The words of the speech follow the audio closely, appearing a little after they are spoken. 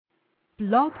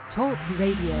Blog Talk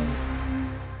Radio.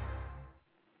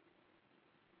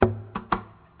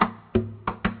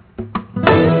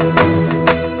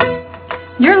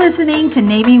 You're listening to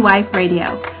Navy Wife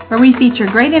Radio, where we feature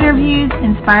great interviews,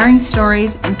 inspiring stories,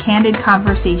 and candid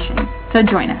conversation. So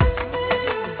join us.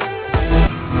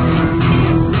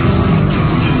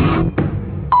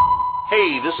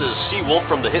 Hey, this is Seawolf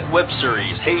from the hit web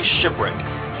series Hey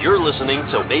Shipwreck. You're listening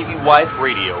to Navy Wife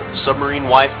Radio,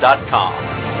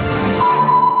 submarinewife.com.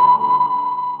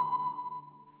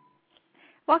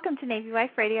 Welcome to Navy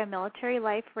Wife Radio, Military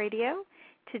Life Radio.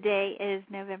 Today is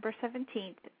November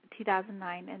 17th,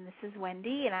 2009, and this is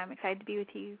Wendy, and I'm excited to be with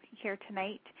you here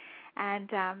tonight. And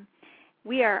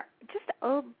we are just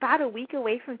about a week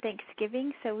away from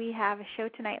Thanksgiving, so we have a show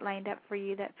tonight lined up for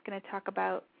you that's going to talk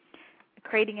about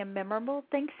creating a memorable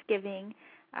Thanksgiving,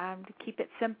 to keep it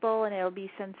simple, and it'll be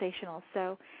sensational.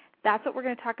 So that's what we're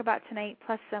going to talk about tonight,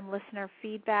 plus some listener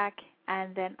feedback,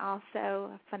 and then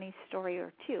also a funny story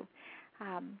or two.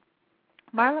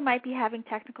 Marla might be having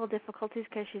technical difficulties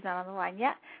because she's not on the line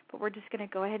yet, but we're just going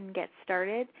to go ahead and get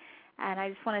started. And I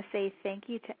just want to say thank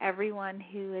you to everyone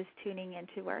who is tuning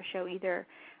into our show, either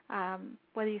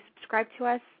whether you subscribe to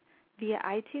us via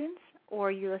iTunes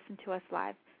or you listen to us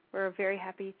live. We're very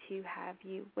happy to have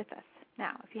you with us.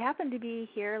 Now, if you happen to be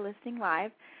here listening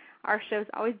live, our show is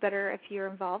always better if you're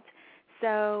involved.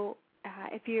 So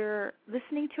if you're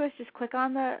listening to us, just click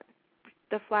on the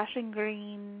flashing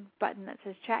green button that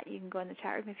says chat. You can go in the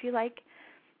chat room if you like.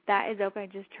 That is open. I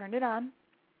just turned it on.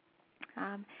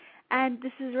 And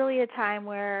this is really a time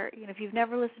where, if you've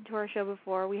never listened to our show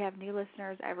before, we have new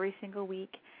listeners every single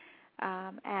week.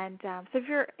 So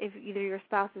if either your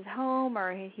spouse is home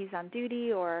or he's on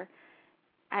duty or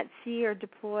at sea or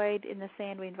deployed in the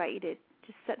sand, we invite you to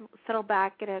just settle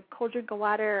back, get a cold drink of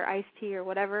water or iced tea or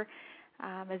whatever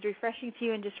is refreshing to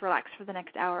you, and just relax for the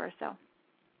next hour or so.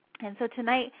 And so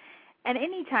tonight, and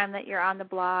any time that you're on the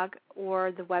blog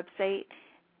or the website,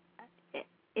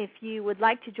 if you would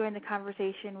like to join the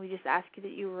conversation, we just ask you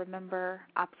that you remember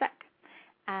OPSEC,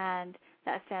 and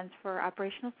that stands for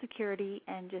Operational Security,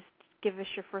 and just give us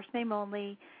your first name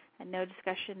only, and no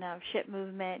discussion of ship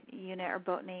movement, unit or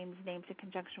boat names in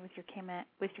conjunction with your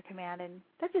command, and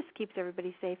that just keeps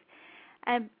everybody safe.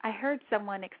 And I heard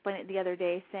someone explain it the other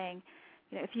day, saying,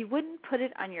 if you wouldn't put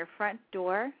it on your front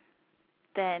door,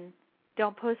 then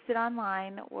don't post it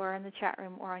online or in the chat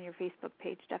room or on your Facebook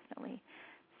page, definitely.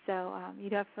 So you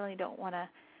definitely don't want to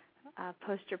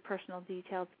post your personal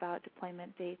details about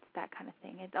deployment dates, that kind of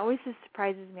thing. It always just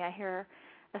surprises me. I hear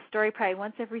a story probably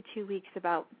once every 2 weeks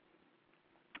about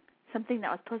something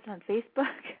that was posted on Facebook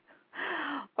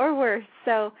or worse.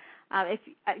 So a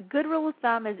good rule of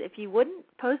thumb is if you wouldn't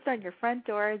post on your front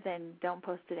door, then don't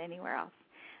post it anywhere else.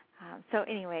 So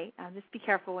anyway, just be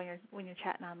careful when you're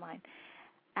chatting online.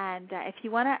 And if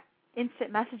you want to instant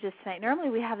messages tonight, normally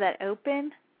we have that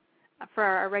open for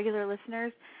our regular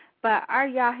listeners, but our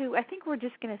Yahoo, I think we're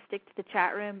just going to stick to the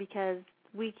chat room because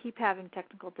we keep having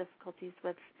technical difficulties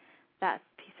with that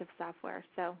piece of software.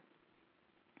 So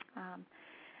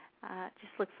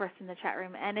just look for us in the chat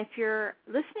room. And if you're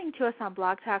listening to us on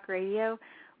Blog Talk Radio,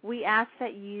 we ask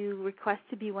that you request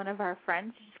to be one of our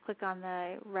friends. You just click on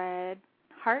the red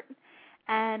heart,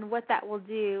 and what that will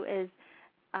do is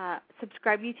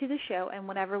subscribe you to the show, and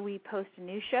whenever we post a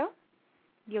new show,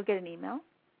 you'll get an email.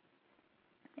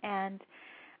 And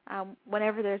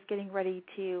whenever there's getting ready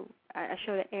to a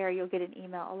show to air, you'll get an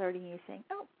email alerting you saying,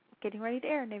 "Oh, getting ready to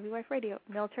air, Navy Wife Radio,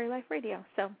 Military Life Radio."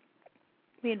 So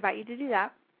we invite you to do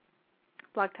that.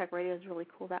 Blog Talk Radio is really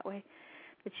cool that way,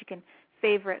 that you can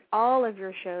favorite all of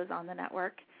your shows on the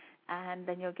network, and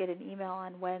then you'll get an email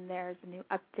on when there's a new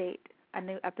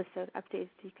episode update,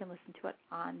 so you can listen to it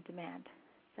on demand.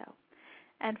 So,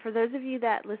 and for those of you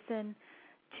that listen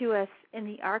to us in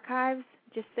the archives,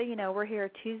 just so you know, we're here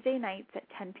Tuesday nights at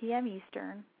 10 p.m.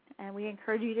 Eastern, and we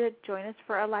encourage you to join us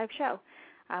for a live show.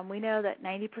 We know that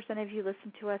 90% of you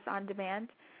listen to us on demand,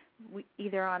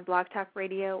 either on Blog Talk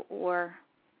Radio or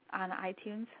on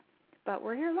iTunes, but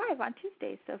we're here live on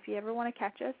Tuesdays, so if you ever want to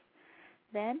catch us,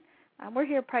 then we're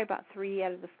here probably about 3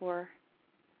 out of the 4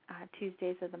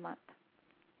 Tuesdays of the month.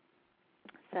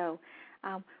 So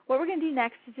what we're going to do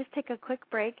next is just take a quick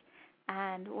break,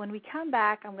 and when we come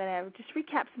back, I'm going to just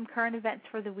recap some current events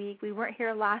for the week. We weren't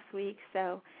here last week,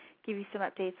 so give you some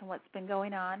updates on what's been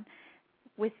going on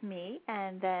with me,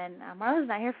 and then Marla's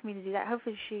not here for me to do that.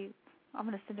 Hopefully I'm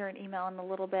going to send her an email in a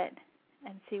little bit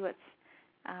and see what's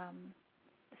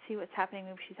happening.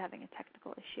 Maybe she's having a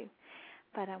technical issue.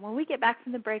 But when we get back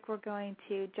from the break, we're going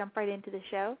to jump right into the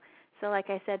show. So like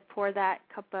I said, pour that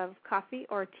cup of coffee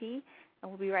or tea, and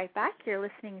we'll be right back. You're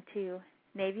listening to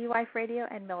Navy Wife Radio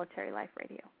and Military Life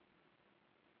Radio.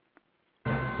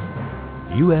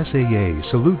 USAA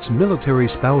salutes military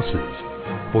spouses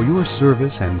for your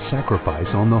service and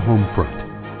sacrifice on the home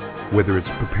front. Whether it's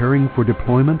preparing for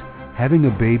deployment, having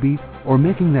a baby, or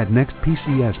making that next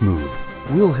PCS move,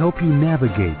 we'll help you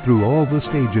navigate through all the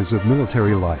stages of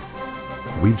military life.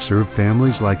 We've served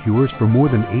families like yours for more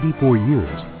than 84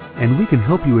 years, and we can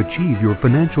help you achieve your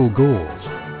financial goals.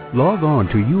 Log on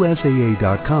to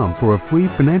USAA.com for a free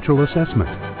financial assessment,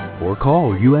 or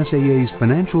call USAA's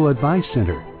Financial Advice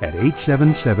Center at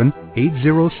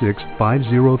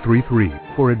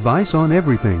 877-806-5033 for advice on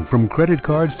everything from credit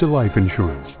cards to life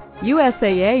insurance.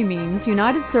 USAA means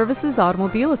United Services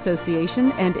Automobile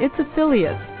Association and its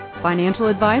affiliates. Financial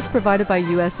advice provided by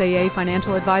USAA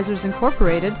Financial Advisors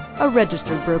Incorporated, a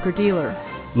registered broker-dealer.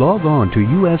 Log on to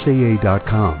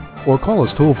USAA.com or call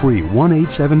us toll-free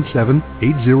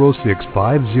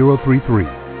 1-877-806-5033.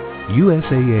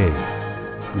 USAA.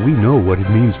 We know what it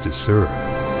means to serve.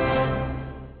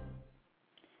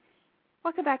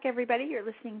 Welcome back, everybody. You're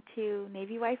listening to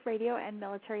Navy Wife Radio and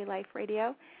Military Life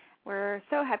Radio. We're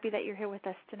so happy that you're here with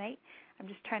us tonight. I'm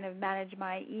just trying to manage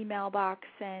my email box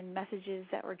and messages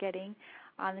that we're getting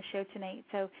on the show tonight.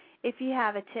 So if you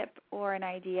have a tip or an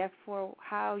idea for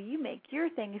how you make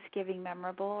your Thanksgiving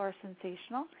memorable or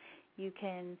sensational, you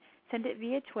can send it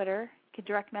via Twitter. You can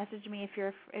direct message me if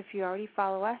you already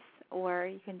follow us, or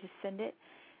you can just send it.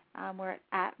 We're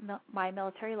at My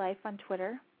Military Life on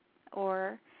Twitter,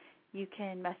 or you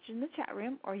can message in the chat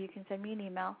room, or you can send me an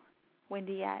email,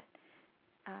 Wendy at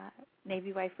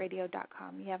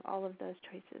NavyWifeRadio.com. You have all of those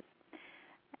choices.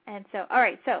 And so, all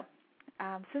right, so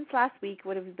since last week,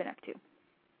 what have we been up to?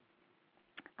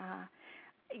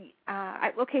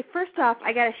 Okay, first off,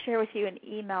 I got to share with you an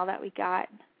email that we got.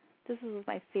 This was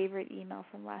my favorite email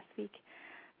from last week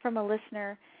from a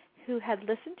listener who had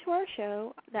listened to our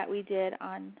show that we did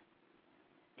on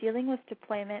dealing with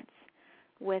deployments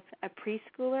with a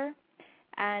preschooler.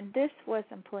 And this was,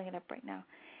 I'm pulling it up right now,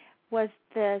 was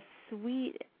the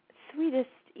sweetest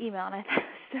email. And I thought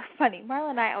it was so funny. Marla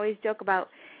and I always joke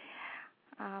about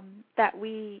that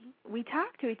we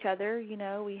talk to each other, you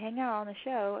know, we hang out on the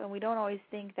show, and we don't always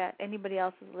think that anybody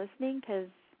else is listening because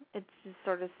it just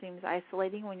sort of seems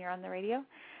isolating when you're on the radio.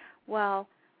 Well,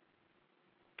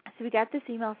 so we got this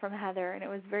email from Heather, and it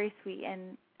was very sweet.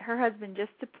 And her husband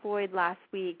just deployed last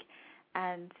week,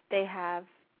 and they have,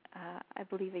 I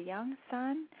believe, a young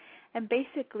son. And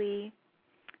basically,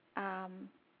 I'm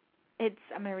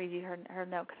going to read you her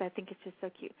note because I think it's just so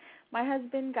cute. My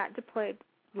husband got deployed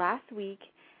last week,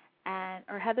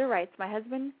 or Heather writes, my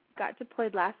husband got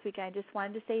deployed last week, and I just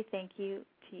wanted to say thank you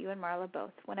to you and Marla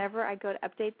both. Whenever I go to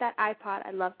update that iPod,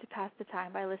 I love to pass the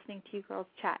time by listening to you girls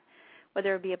chat,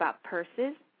 whether it be about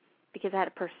purses, because I had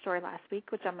a purse story last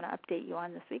week, which I'm going to update you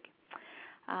on this week,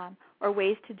 or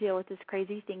ways to deal with this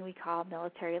crazy thing we call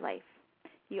military life.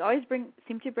 You always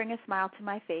seem to bring a smile to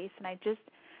my face, and I just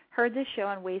heard this show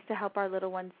on ways to help our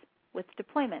little ones with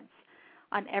deployments.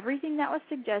 On everything that was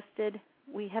suggested,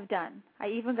 we have done. I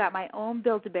even got my own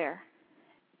Build-A-Bear.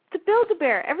 The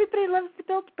Build-A-Bear. Everybody loves the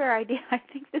Build-A-Bear idea. I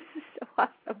think this is so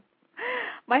awesome.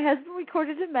 My husband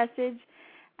recorded a message,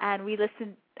 and we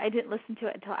listened. I didn't listen to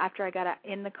it until after I got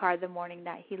in the car the morning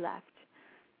that he left.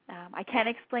 I can't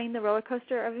explain the roller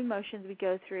coaster of emotions we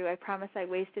go through. I promise I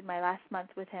wasted my last month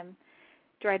with him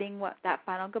dreading what that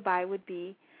final goodbye would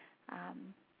be.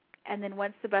 And then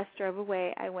once the bus drove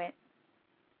away, I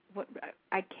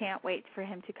can't wait for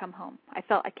him to come home. I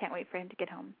can't wait for him to get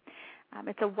home.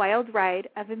 It's a wild ride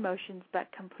of emotions, but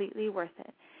completely worth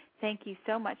it. Thank you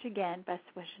so much again. Best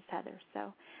wishes, Heather.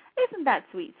 So isn't that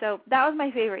sweet? So that was my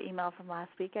favorite email from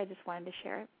last week. I just wanted to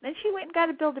share it. And she went and got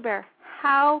a Build-A-Bear.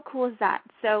 How cool is that?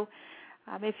 So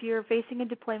if you're facing a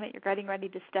deployment, you're getting ready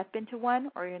to step into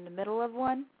one, or you're in the middle of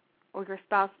one, or your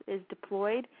spouse is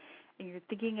deployed, and you're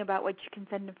thinking about what you can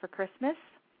send them for Christmas,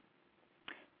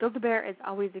 Build-A-Bear is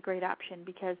always a great option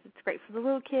because it's great for the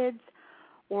little kids,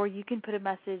 or you can put a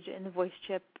message in the voice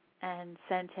chip and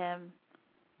send him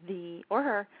or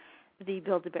her the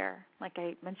Build-A-Bear. Like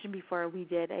I mentioned before, we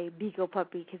did a beagle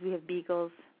puppy because we have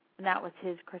beagles, and that was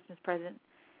his Christmas present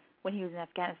when he was in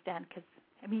Afghanistan. Because,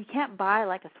 I mean, you can't buy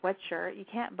like a sweatshirt. You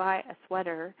can't buy a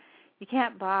sweater. You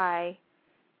can't buy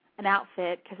an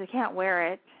outfit because they can't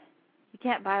wear it. You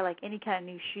can't buy like any kind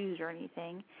of new shoes or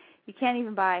anything. You can't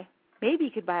even buy, maybe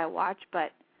you could buy a watch,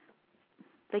 but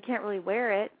they can't really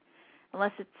wear it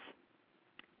unless it's,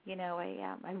 you know,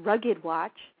 a rugged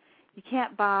watch. You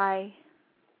can't buy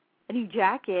a new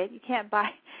jacket. You can't buy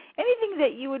anything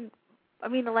that you would, I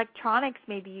mean, electronics,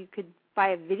 maybe you could buy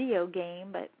a video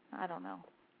game, but I don't know.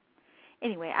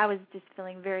 Anyway, I was just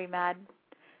feeling very mad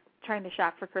trying to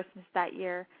shop for Christmas that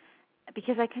year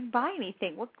because I couldn't buy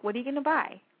anything. What are you going to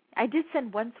buy? I did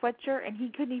send one sweatshirt, and he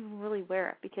couldn't even really wear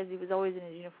it because he was always in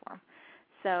his uniform.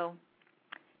 So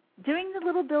doing the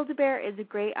little Build-A-Bear is a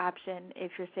great option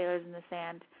if you're sailors in the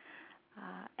sand,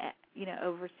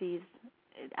 overseas,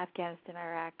 Afghanistan,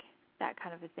 Iraq, that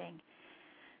kind of a thing.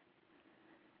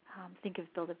 Think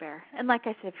of Build-A-Bear. And like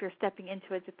I said, if you're stepping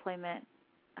into a deployment,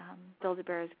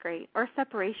 Build-A-Bear is great. Or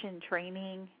separation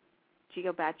training,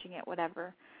 geo-batching it,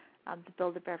 whatever, the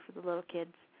Build-A-Bear for the little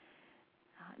kids.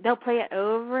 They'll play it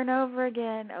over and over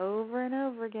again,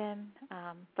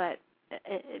 but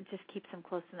it just keeps them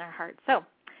close in their heart. So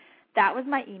that was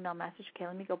my email message. Okay,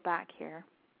 let me go back here.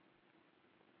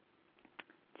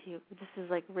 This is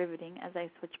like riveting as I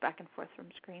switch back and forth from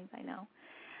screens, I know.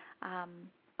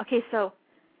 Okay, so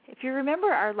if you remember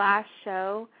our last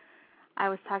show, I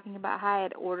was talking about how I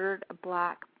had ordered a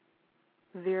black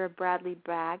Vera Bradley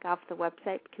bag off the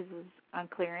website because it was on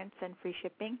clearance and free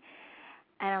shipping.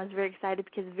 And I was very excited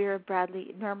because Vera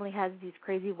Bradley normally has these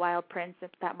crazy wild prints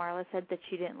that Marla said that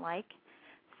she didn't like.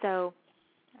 So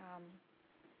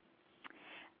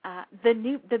the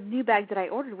new bag that I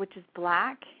ordered, which is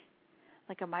black,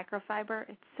 like a microfiber,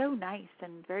 it's so nice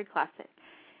and very classic,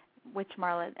 which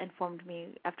Marla informed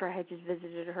me after I had just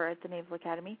visited her at the Naval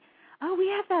Academy. Oh, we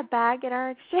have that bag at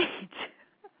our exchange.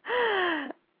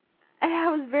 And I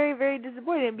was very, very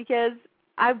disappointed because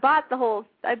I bought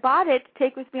it to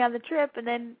take with me on the trip, and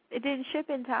then it didn't ship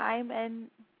in time, and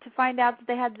to find out that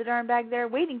they had the darn bag there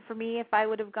waiting for me if I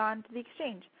would have gone to the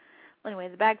exchange. Well, anyway,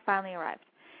 the bag finally arrived,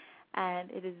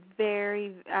 and it is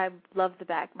I love the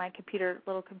bag. My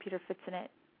little computer fits in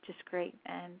it just great,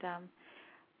 and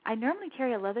I normally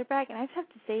carry a leather bag, and I just have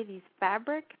to say these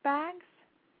fabric bags,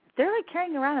 they're like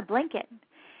carrying around a blanket,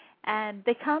 and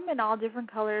they come in all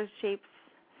different colors, shapes,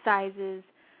 sizes.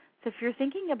 So if you're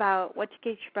thinking about what to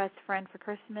get your best friend for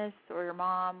Christmas, or your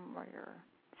mom, or your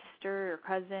sister, or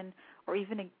cousin, or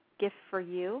even a gift for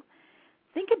you,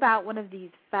 think about one of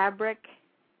these fabric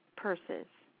purses.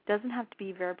 Doesn't have to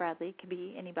be Vera Bradley. It can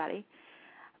be anybody.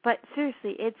 But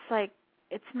seriously, it's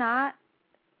not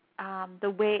the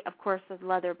way, of course, the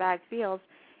leather bag feels.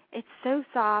 It's so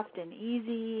soft and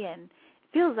easy, and it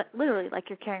feels literally like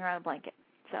you're carrying around a blanket.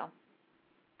 So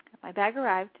my bag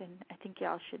arrived, and I think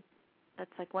y'all should.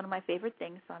 That's like one of my favorite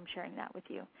things, so I'm sharing that with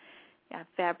you. Yeah,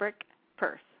 fabric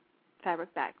purse,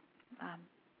 fabric bag.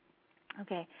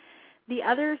 Okay. The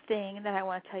other thing that I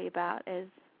want to tell you about is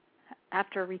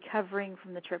after recovering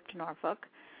from the trip to Norfolk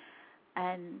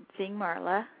and seeing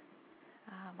Marla,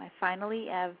 I finally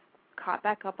have caught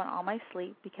back up on all my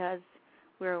sleep because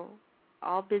we're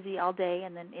all busy all day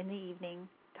and then in the evening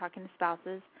talking to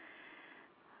spouses.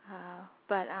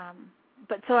 But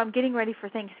so I'm getting ready for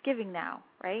Thanksgiving now,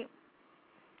 right?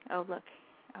 Oh, look.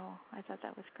 Oh, I thought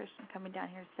that was Christian coming down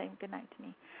here saying goodnight to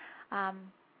me.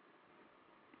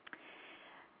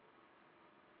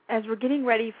 As we're getting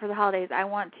ready for the holidays, I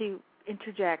want to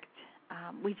interject.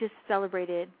 We just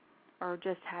celebrated or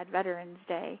just had Veterans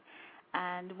Day,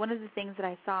 and one of the things that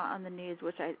I saw on the news,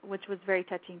 which was very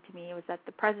touching to me, was that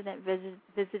the president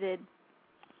visited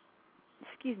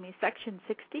Section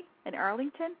 60 in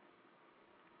Arlington,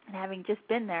 and having just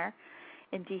been there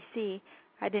in D.C.,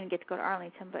 I didn't get to go to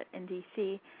Arlington, but in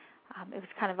D.C., it was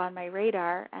kind of on my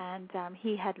radar, and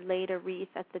he had laid a wreath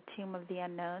at the Tomb of the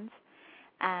Unknowns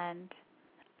and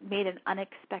made an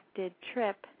unexpected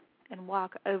trip and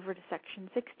walk over to Section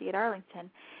 60 at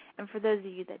Arlington. And for those of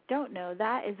you that don't know,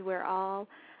 that is where all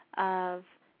of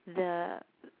the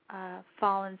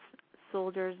fallen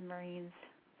soldiers, Marines,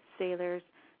 sailors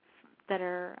that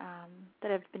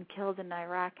have been killed in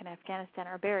Iraq and Afghanistan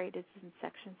are buried. It's in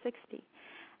Section 60.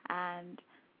 And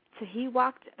so he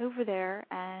walked over there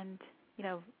and,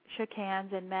 shook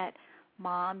hands and met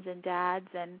moms and dads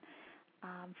and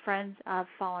friends of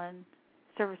fallen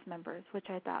service members, which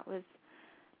I thought was,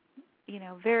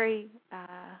 very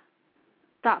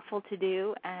thoughtful to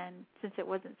do. And since it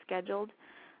wasn't scheduled,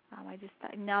 I just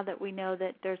thought, now that we know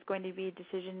that there's going to be a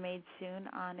decision made soon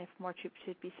on if more troops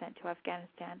should be sent to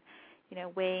Afghanistan,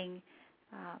 weighing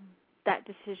that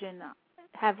decision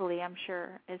heavily, I'm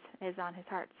sure, is on his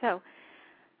heart. So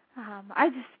I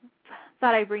just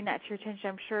thought I'd bring that to your attention.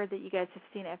 I'm sure that you guys have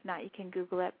seen it. If not, you can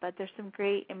Google it. But there's some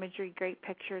great imagery, great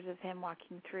pictures of him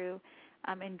walking through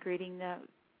and greeting the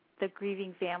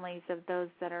grieving families of those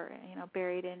that are,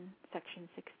 buried in Section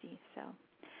 60. So,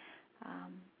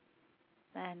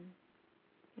 and,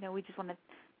 we just want to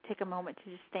take a moment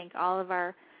to just thank all of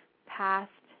our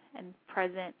past and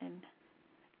present and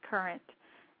current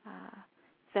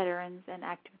veterans and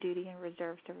active duty and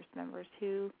reserve service members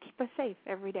who keep us safe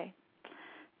every day.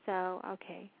 So,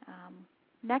 okay,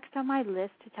 next on my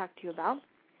list to talk to you about,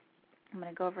 I'm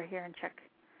going to go over here and check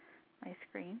my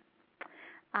screen.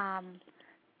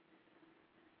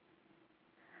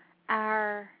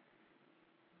 Our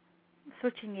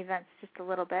switching events just a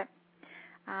little bit.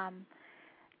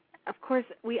 Of course,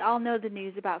 we all know the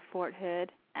news about Fort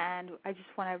Hood, and I just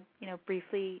want to,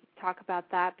 briefly talk about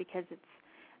that because it's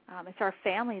our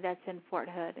family that's in Fort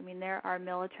Hood. I mean, there are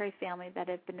military families that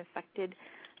have been affected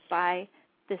by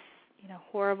this,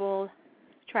 horrible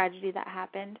tragedy that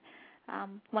happened.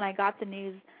 When I got the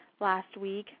news last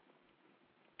week,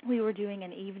 we were doing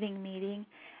an evening meeting,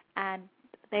 and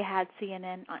they had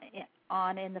CNN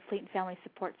on in the Fleet and Family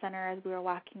Support Center as we were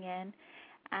walking in,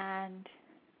 and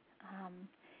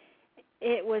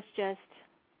it was just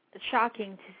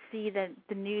shocking to see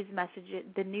the news message,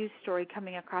 the news story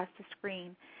coming across the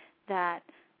screen that,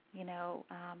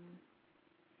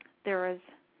 there was,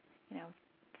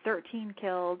 13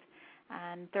 killed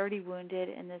and 30 wounded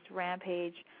in this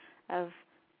rampage of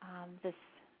this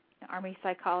Army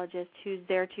psychologist who's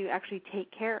there to actually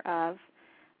take care of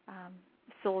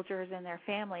soldiers and their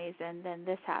families, and then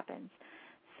this happens.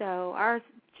 So our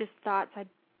just thoughts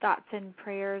and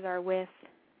prayers are with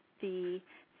the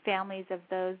families of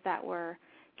those that were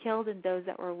killed and those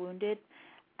that were wounded.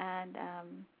 And,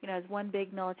 as one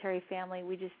big military family,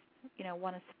 we just,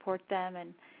 want to support them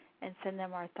and send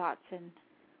them our thoughts and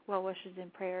well wishes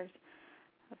and prayers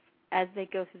as they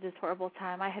go through this horrible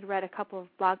time. I had read a couple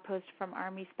of blog posts from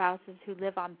Army spouses who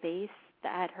live on base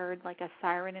that had heard like a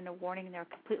siren and a warning, and they're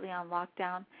completely on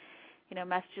lockdown.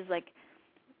 Messages like,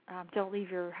 don't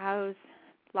leave your house,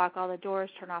 lock all the doors,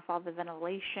 turn off all the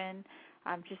ventilation,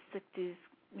 just like these,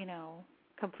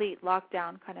 complete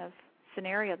lockdown kind of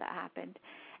scenario that happened.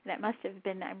 And it must have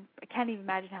been, I can't even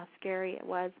imagine how scary it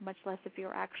was, much less if you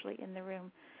were actually in the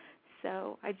room.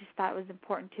 So I just thought it was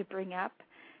important to bring up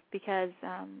because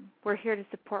we're here to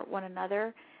support one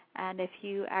another. And if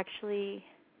you actually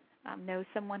know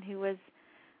someone who was,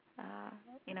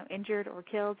 injured or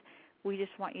killed, we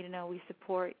just want you to know we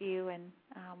support you and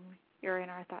you're in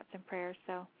our thoughts and prayers.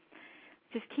 So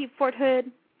just keep Fort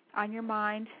Hood on your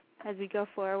mind as we go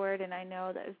forward. And I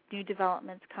know that new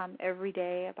developments come every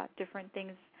day about different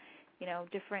things,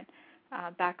 different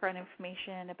background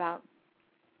information about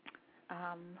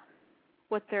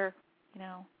what they're,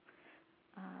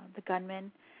 the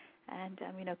gunmen. And,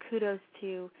 kudos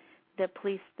to the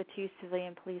two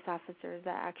civilian police officers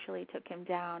that actually took him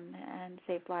down and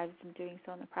saved lives in doing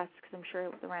so in the process, because I'm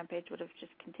sure the rampage would have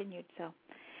just continued. So,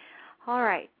 all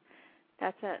right.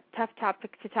 That's a tough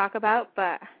topic to talk about,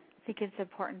 but I think it's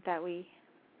important that we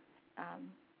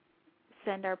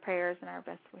send our prayers and our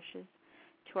best wishes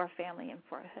to our family in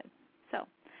Fort Hood. So,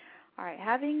 all right,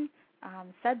 having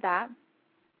said that,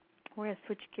 we're going to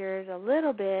switch gears a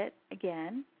little bit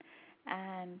again,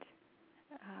 and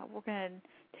we're going to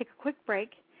take a quick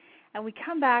break. And we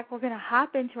come back, we're going to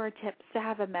hop into our tips to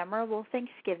have a memorable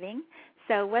Thanksgiving.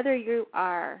 So whether your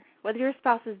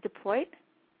spouse is deployed,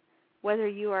 whether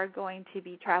you are going to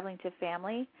be traveling to a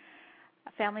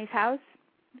family's house,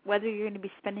 whether you're going to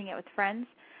be spending it with friends,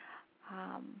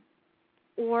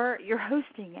 or you're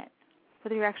hosting it,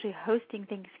 whether you're actually hosting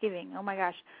Thanksgiving. Oh my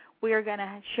gosh, we are going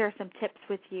to share some tips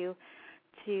with you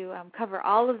to cover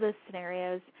all of those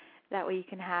scenarios. That way you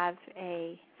can have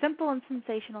a simple and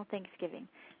sensational Thanksgiving.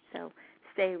 So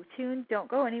stay tuned. Don't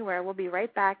go anywhere. We'll be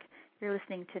right back. You're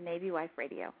listening to Navy Wife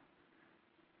Radio.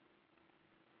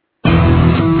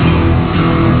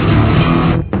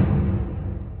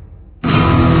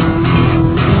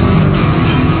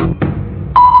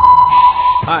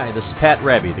 Hi, this is Pat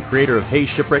Raby, the creator of Hey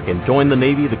Shipwreck and Join the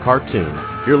Navy, the cartoon.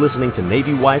 You're listening to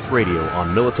Navy Wife Radio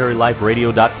on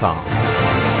MilitaryLifeRadio.com.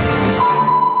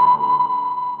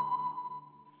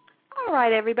 All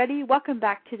right, everybody, welcome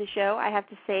back to the show. I have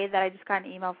to say that I just got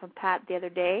an email from Pat the other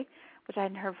day, which I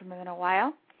hadn't heard from him in a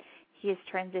while. He is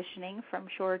transitioning from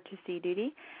shore to sea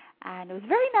duty, and it was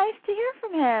very nice to hear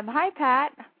from him. Hi,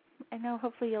 Pat. I know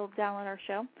hopefully you'll download our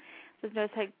show. Just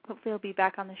notice hopefully he'll be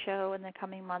back on the show in the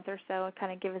coming month or so and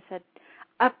kind of give us an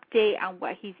update on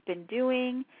what he's been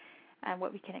doing and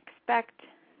what we can expect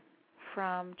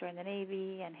from Join the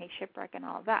Navy and Hey Shipwreck and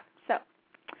all of that. So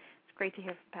it's great to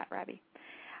hear from Pat Raby.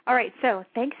 All right, so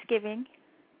Thanksgiving,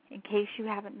 in case you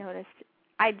haven't noticed,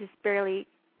 I just barely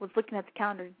was looking at the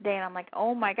calendar today, and I'm like,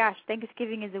 oh my gosh,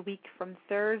 Thanksgiving is a week from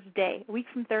Thursday.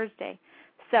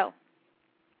 So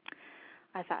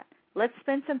I thought, let's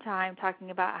spend some time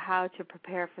talking about how to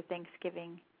prepare for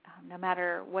Thanksgiving, no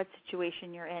matter what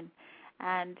situation you're in.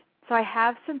 And so I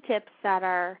have some tips that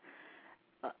are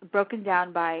broken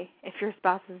down by if your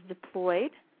spouse is deployed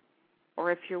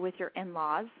or if you're with your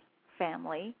in-laws,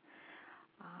 family,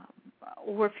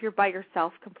 or if you're by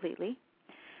yourself completely,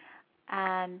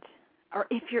 or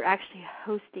if you're actually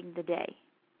hosting the day,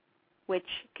 which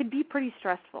can be pretty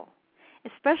stressful,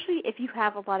 especially if you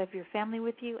have a lot of your family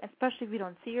with you, especially if you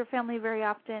don't see your family very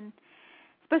often,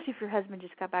 especially if your husband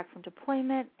just got back from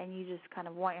deployment and you just kind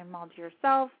of want your mom to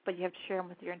yourself, but you have to share them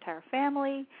with your entire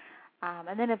family.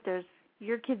 And then if there's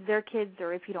your kids, their kids,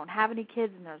 or if you don't have any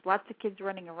kids and there's lots of kids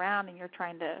running around and you're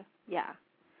trying to,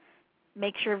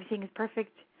 make sure everything is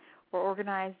perfect or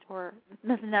organized or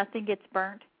nothing gets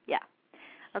burnt. Yeah.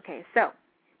 Okay, so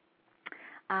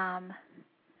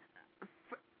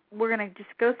we're going to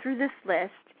just go through this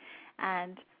list,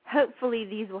 and hopefully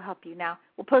these will help you. Now,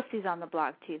 we'll post these on the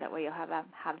blog, too. That way you'll have them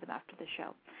after the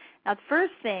show. Now, the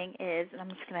first thing is, and I'm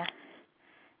just going to,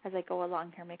 as I go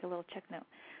along here, make a little check note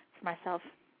for myself.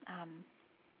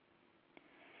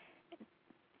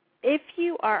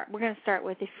 We're going to start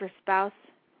with if your spouse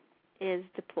is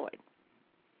deployed.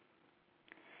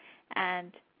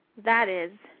 And that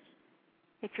is,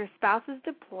 if your spouse is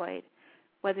deployed,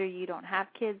 whether you don't have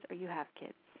kids or you have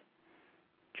kids,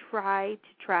 try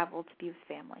to travel to be with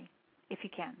family if you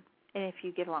can, and if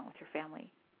you get along with your family,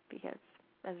 because,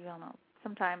 as we all know,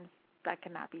 sometimes that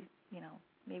cannot be,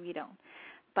 maybe you don't.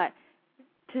 But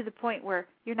to the point where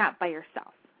you're not by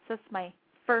yourself. So that's my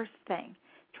first thing.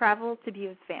 Travel to be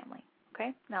with family,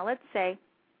 okay? Now, let's say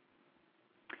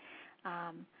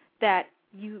that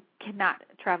you cannot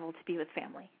travel to be with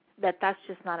family, that's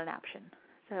just not an option.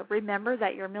 So remember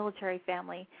that your military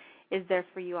family is there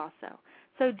for you also.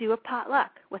 So do a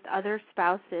potluck with other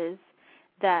spouses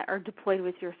that are deployed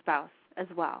with your spouse as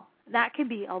well. That can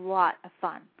be a lot of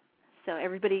fun. So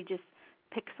everybody just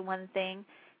picks one thing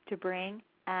to bring,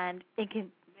 and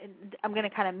I'm going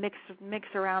to kind of mix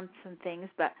around some things,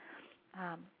 but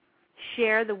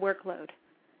share the workload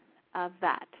of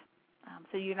that,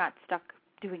 so you're not stuck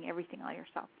doing everything all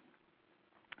yourself.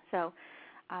 So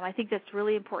I think that's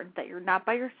really important, that you're not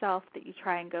by yourself, that you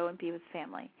try and go and be with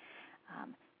family.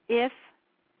 If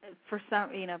for some,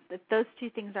 if those two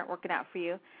things aren't working out for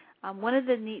you, one of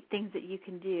the neat things that you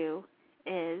can do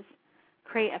is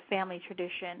create a family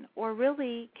tradition, or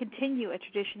really continue a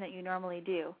tradition that you normally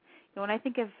do. When I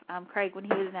think of Craig when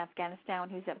he was in Afghanistan, when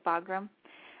he was at Bagram,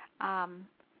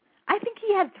 I think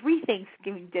he had 3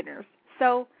 Thanksgiving dinners.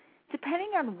 So depending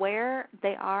on where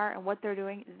they are and what they're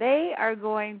doing, they are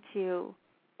going to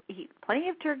eat plenty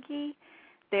of turkey.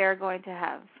 They're going to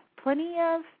have plenty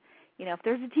of, if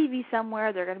there's a TV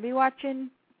somewhere, they're going to be watching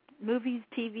movies,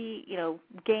 TV,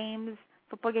 games,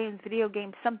 football games, video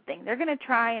games, something. They're going to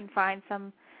try and find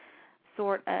some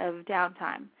sort of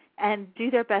downtime and do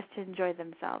their best to enjoy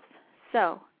themselves.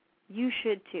 So you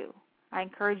should too. I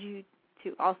encourage you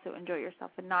to also enjoy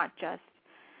yourself and not just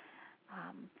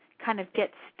kind of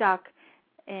get stuck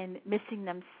in missing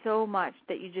them so much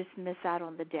that you just miss out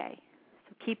on the day.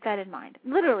 So keep that in mind.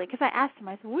 Literally, because I asked him,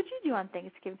 I said, what did you do on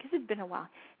Thanksgiving? Because it's been a while.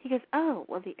 He goes,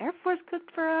 the Air Force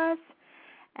cooked for us,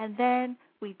 and then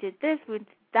we did this, we went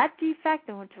to that defect,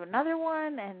 and went to another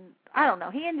one, and I don't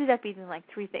know. He ended up eating like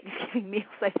 3 Thanksgiving meals,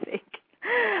 I think.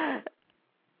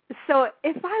 So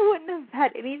if I wouldn't have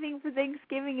had anything for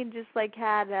Thanksgiving and just like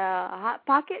had a Hot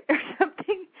Pocket or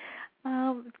something,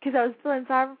 because I was feeling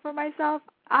sorry for myself,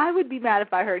 I would be mad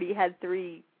if I heard he had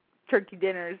 3 turkey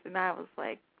dinners and I was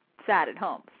like sad at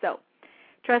home. So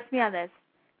trust me on this.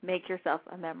 Make yourself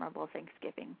a memorable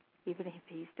Thanksgiving, even if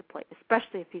he's deployed,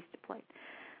 especially if he's deployed,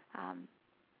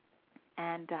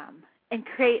 and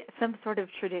create some sort of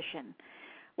tradition,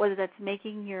 whether that's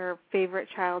making your favorite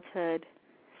childhood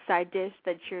side dish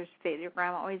that your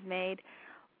grandma always made,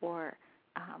 or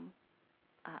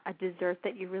a dessert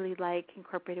that you really like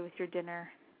incorporated with your dinner.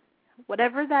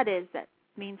 Whatever that is that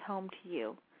means home to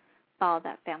you, follow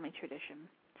that family tradition.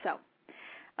 So,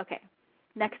 okay,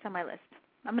 next on my list,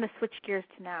 I'm going to switch gears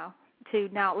to now.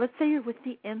 Let's say you're with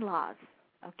the in-laws,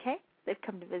 okay? They've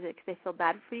come to visit because they feel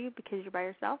bad for you because you're by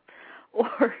yourself,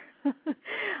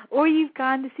 or you've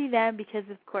gone to see them because,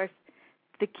 of course,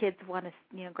 the kids want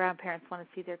to, grandparents want to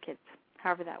see their kids,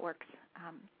 however that works.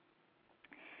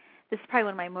 This is probably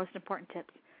one of my most important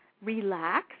tips.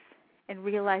 Relax and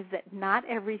realize that not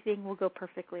everything will go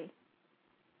perfectly.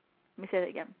 Let me say that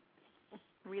again.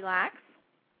 Relax,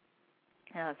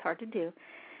 it's hard to do,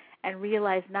 and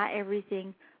realize not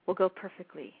everything will go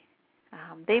perfectly.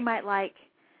 They might like,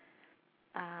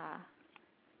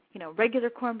 regular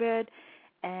cornbread,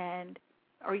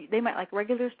 or they might like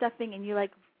regular stuffing, and you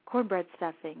like cornbread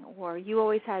stuffing, or you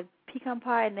always had pecan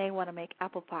pie and they want to make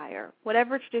apple pie, or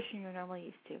whatever tradition you're normally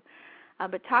used to.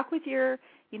 But talk with your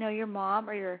mom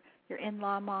or your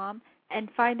in-law mom and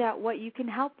find out what you can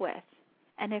help with.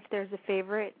 And if there's a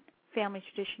favorite family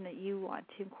tradition that you want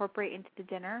to incorporate into the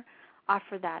dinner,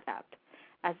 offer that up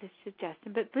as a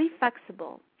suggestion. But be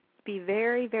flexible. Be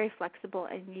very, very flexible,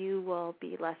 and you will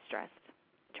be less stressed.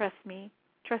 Trust me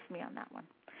on that one.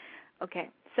 Okay,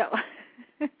 so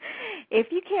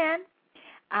if you can,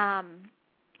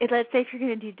 let's say if you're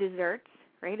going to do desserts,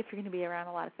 right, if you're going to be around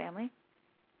a lot of family,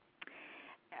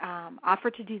 offer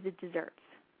to do the desserts,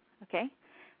 okay?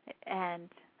 And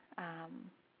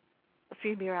if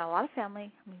you're going to be around a lot of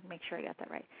family, let me make sure I got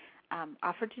that right.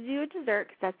 Offer to do a dessert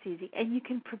because that's easy, and you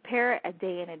can prepare it a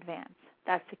day in advance.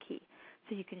 That's the key.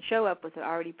 So you can show up with it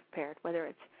already prepared, whether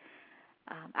it's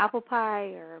apple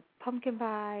pie or pumpkin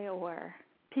pie or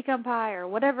pecan pie or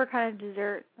whatever kind of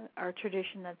dessert or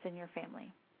tradition that's in your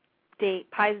family.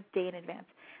 Pies day in advance.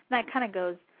 And that kind of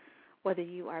goes whether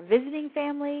you are visiting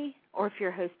family or if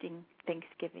you're hosting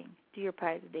Thanksgiving. Do your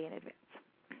pies a day in advance.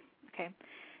 Okay?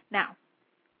 Now,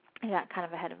 I got kind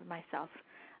of ahead of myself.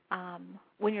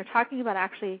 When you're talking about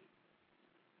actually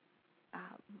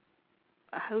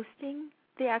hosting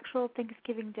the actual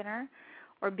Thanksgiving dinner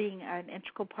or being an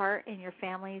integral part in your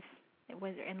family's,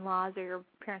 when your in-laws or your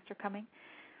parents are coming,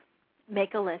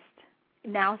 make a list.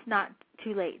 Now it's not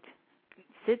too late.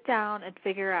 Sit down and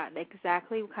figure out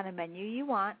exactly what kind of menu you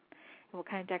want and what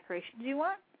kind of decorations you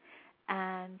want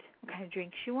and what kind of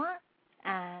drinks you want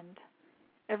and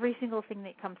every single thing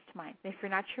that comes to mind. And if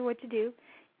you're not sure what to do,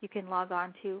 you can log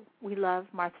on to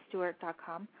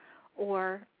welovemarthastewart.com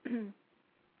or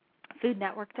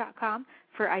foodnetwork.com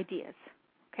for ideas,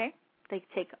 okay? They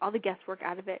take all the guesswork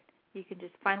out of it. You can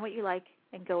just find what you like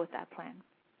and go with that plan.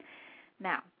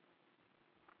 Now,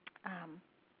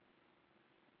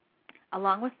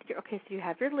 along with so you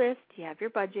have your list, you have your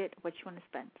budget, what you want to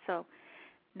spend. So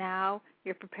now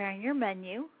you're preparing your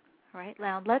menu, right?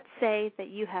 Now let's say that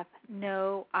you have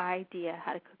no idea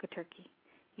how to cook a turkey.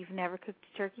 You've never cooked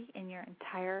a turkey in your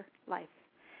entire life.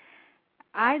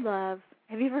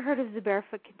 Have you ever heard of the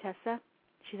Barefoot Contessa?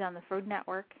 She's on the Food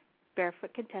Network,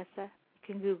 Barefoot Contessa. You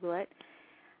can Google it.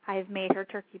 I have made her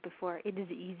turkey before. It is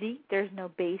easy. There's no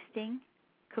basting.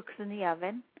 Cooks in the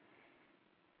oven.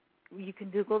 You can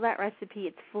Google that recipe.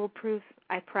 It's foolproof.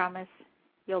 I promise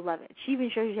you'll love it. She even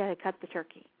shows you how to cut the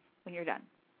turkey when you're done.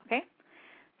 Okay?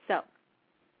 So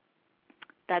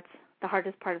that's the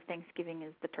hardest part of Thanksgiving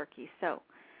is the turkey. So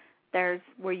there's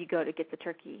where you go to get the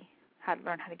turkey, how to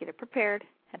learn how to get it prepared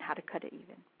and how to cut it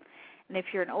even. And if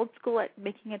you're an old school at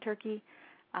making a turkey,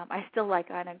 I still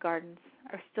like Ina Gardens.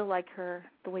 I still like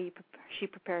the way she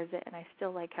prepares it, and I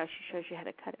still like how she shows you how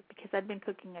to cut it because I've been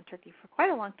cooking a turkey for quite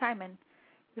a long time and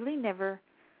really never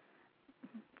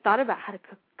thought about how to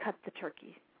cut the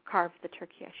turkey, carve the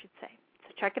turkey, I should say.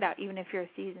 So check it out, even if you're a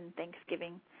seasoned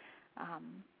Thanksgiving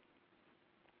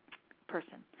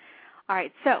person. All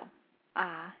right, so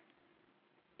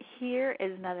here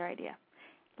is another idea.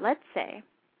 Let's say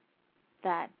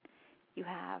that you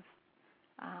have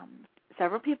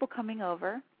several people coming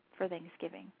over for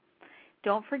Thanksgiving.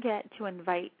 Don't forget to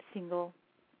invite single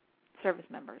service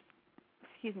members.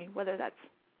 Whether that's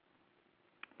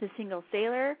the single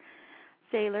sailors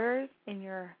in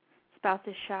your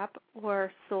spouse's shop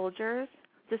or soldiers.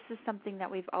 This is something that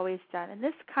we've always done. And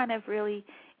this kind of really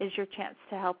is your chance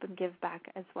to help and give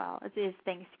back as well. It is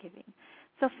Thanksgiving.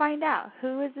 So find out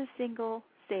who is a single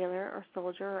sailor or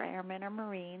soldier or airman or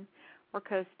Marine or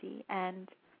Coastie and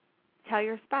tell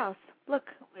your spouse, look,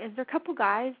 is there a couple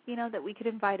guys, that we could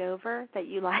invite over that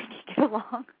you like, get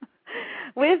along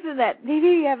with, and that maybe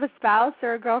you have a spouse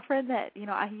or a girlfriend that, you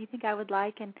think I would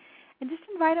like, and just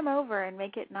invite them over and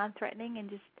make it non-threatening and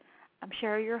just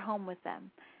share your home with them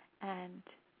and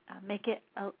make it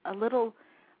a little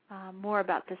more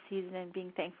about the season and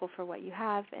being thankful for what you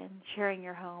have and sharing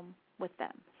your home with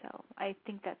them. So I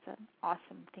think that's an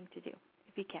awesome thing to do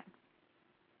if you can.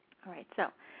 All right, so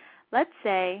let's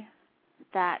say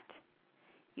that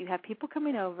you have people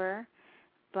coming over,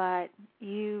 but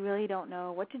you really don't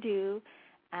know what to do,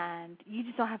 and you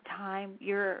just don't have time.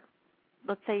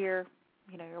 Let's say you're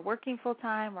working full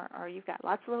time, or you've got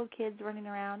lots of little kids running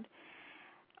around,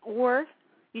 or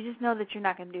you just know that you're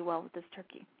not going to do well with this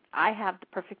turkey. I have the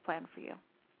perfect plan for you.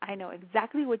 I know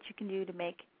exactly what you can do to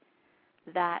make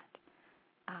that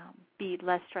be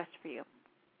less stress for you.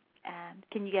 And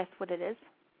can you guess what it is?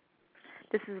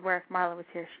 This is where if Marla was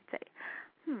here, she'd say,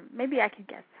 maybe I can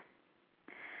guess.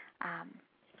 I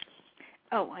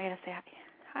got to say hi.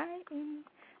 Hi.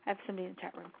 I have somebody in the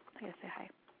chat room. I got to say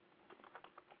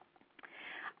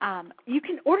hi. You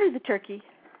can order the turkey.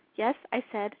 Yes, I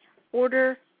said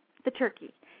order the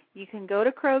turkey. You can go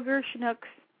to Kroger, Schnucks,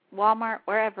 Walmart,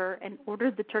 wherever, and order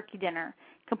the turkey dinner,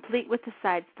 complete with the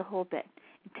sides, the whole bit,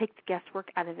 and take the guesswork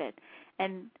out of it.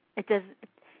 And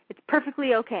it's It's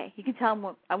perfectly okay. You can tell them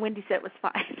what Wendy said was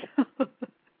fine.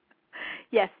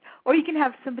 Yes, or you can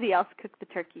have somebody else cook the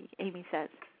turkey, Amy says.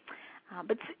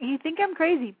 But you think I'm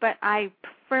crazy, but I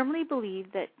firmly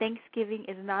believe that Thanksgiving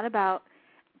is not about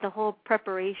the whole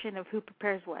preparation of who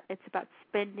prepares what. It's about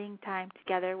spending time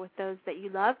together with those that you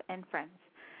love and friends.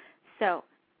 So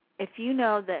if you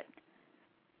know that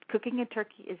cooking a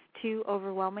turkey is too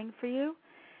overwhelming for you,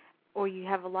 or you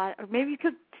have a lot, or maybe you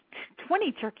cook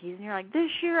 20 turkeys and you're like, this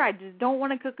year I just don't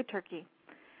want to cook a turkey.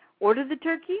 Order the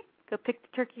turkey, go pick the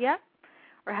turkey up,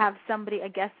 or have somebody, a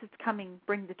guest that's coming,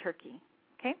 bring the turkey,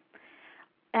 okay?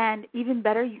 And even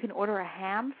better, you can order a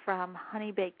ham from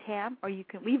Honey Baked Ham, or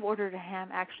we've ordered a ham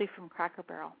actually from Cracker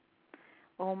Barrel.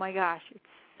 Oh my gosh, it's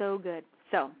so good.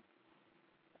 So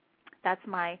that's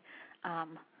my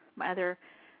other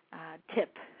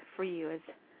tip for you is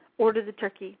order the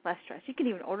turkey, less stress. You can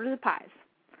even order the pies.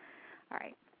 All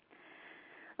right.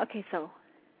 Okay, so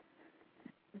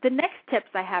the next tips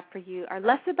I have for you are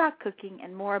less about cooking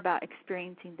and more about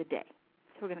experiencing the day.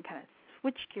 So we're going to kind of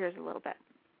switch gears a little bit.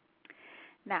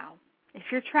 Now, if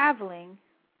you're traveling,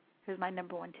 here's my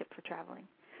number one tip for traveling.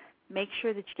 Make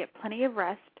sure that you get plenty of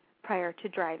rest prior to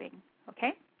driving,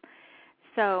 okay?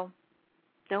 So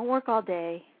don't work all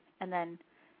day and then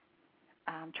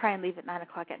try and leave at 9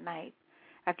 o'clock at night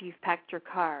after you've packed your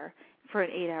car for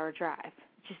an 8-hour drive.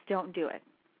 Just don't do it.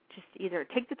 Just either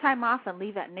take the time off and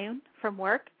leave at noon from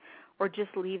work, or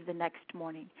just leave the next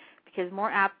morning, because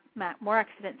more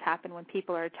accidents happen when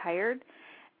people are tired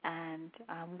and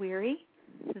weary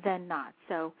than not.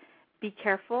 So be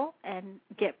careful and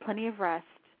get plenty of rest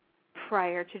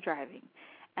prior to driving.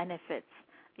 And if it's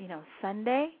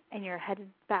Sunday and you're headed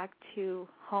back to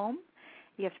home,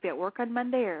 you have to be at work on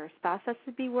Monday, or your spouse has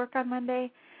to be work on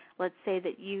Monday. Let's say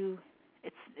that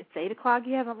it's 8 o'clock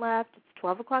you haven't left, it's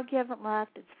 12 o'clock you haven't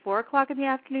left, it's 4 o'clock in the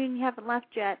afternoon you haven't left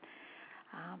yet.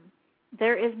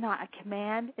 There is not a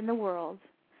command in the world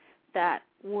that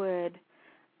wouldn't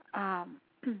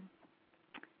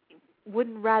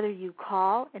rather you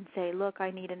call and say, look,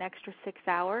 I need an extra 6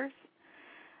 hours,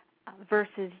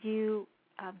 versus you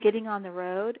getting on the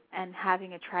road and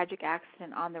having a tragic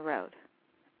accident on the road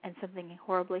and something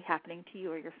horribly happening to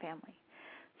you or your family.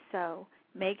 So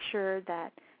make sure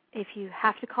that if you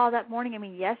have to call that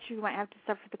morning, yes, you might have to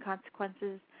suffer the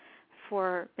consequences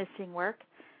for missing work,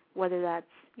 whether that's,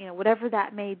 whatever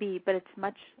that may be, but it's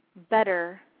much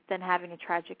better than having a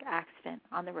tragic accident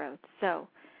on the road. So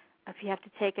if you have to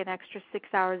take an extra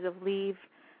 6 hours of leave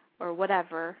or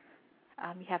whatever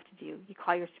you have to do, you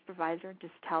call your supervisor and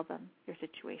just tell them your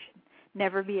situation.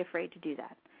 Never be afraid to do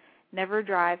that. Never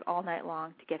drive all night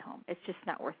long to get home. It's just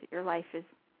not worth it. Your life is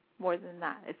more than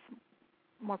that. It's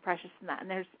more precious than that. And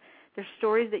there's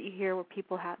stories that you hear where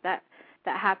people have that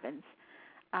happens.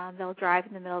 They'll drive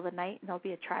in the middle of the night and there'll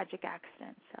be a tragic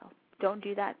accident. So don't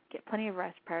do that. Get plenty of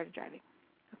rest prior to driving.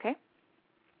 Okay?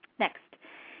 Next,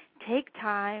 take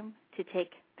time to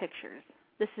take pictures.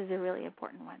 This is a really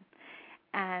important one.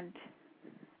 And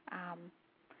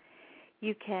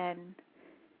you can,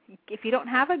 if you don't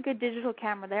have a good digital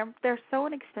camera, they're so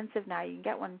inexpensive now. You can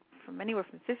get one from anywhere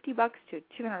from $50 to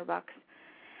 $200.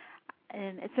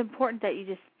 And it's important that you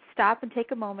just stop and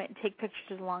take a moment and take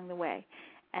pictures along the way.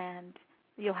 And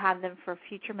you'll have them for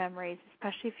future memories,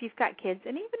 especially if you've got kids.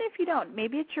 And even if you don't,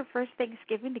 maybe it's your first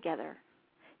Thanksgiving together.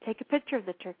 Take a picture of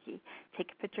the turkey.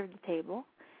 Take a picture of the table.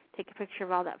 Take a picture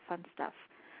of all that fun stuff.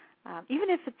 Even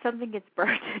if it's something gets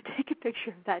burnt, take a picture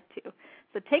of that too.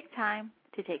 So take time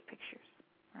to take pictures,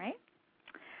 right?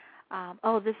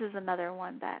 This is another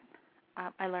one that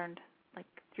I learned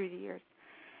through the years.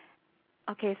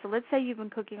 Okay, so let's say you've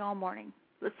been cooking all morning.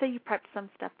 Let's say you prepped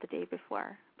some stuff the day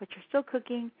before, but you're still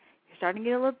cooking. You're starting to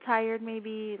get a little tired,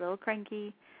 maybe a little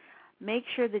cranky. Make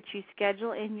sure that you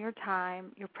schedule in your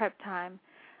time, your prep time,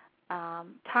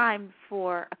 time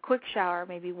for a quick shower,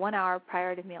 maybe 1 hour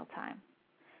prior to mealtime.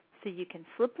 So you can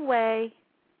slip away,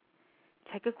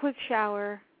 take a quick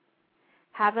shower,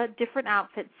 have a different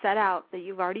outfit set out that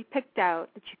you've already picked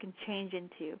out that you can change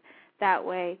into. That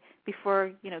way,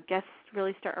 before guests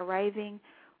really start arriving,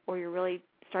 or you're really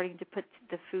starting to put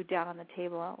the food down on the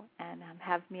table and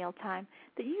have mealtime,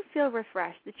 that you feel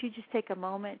refreshed, that you just take a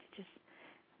moment to just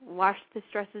wash the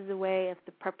stresses away of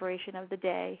the preparation of the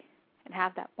day and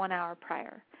have that 1 hour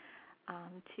prior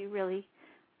to really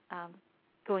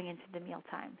going into the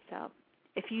mealtime. So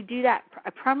if you do that, I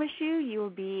promise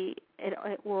you,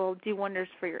 it will do wonders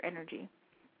for your energy.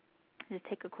 Just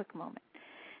take a quick moment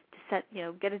to set,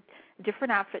 get a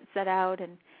different outfit set out,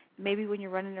 and maybe when you're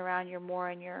running around, you're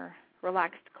more in your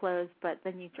relaxed clothes, but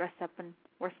then you dress up and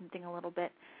wear something a little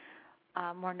bit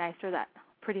more nicer, that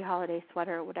pretty holiday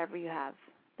sweater or whatever you have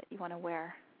that you want to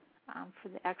wear for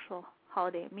the actual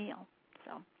holiday meal.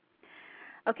 So,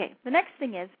 okay, the next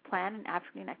thing is plan an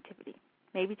afternoon activity.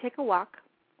 Maybe take a walk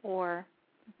or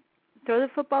throw the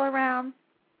football around,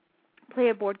 play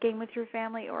a board game with your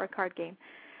family or a card game.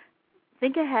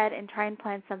 Think ahead and try and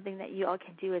plan something that you all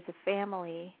can do as a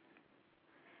family,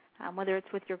 whether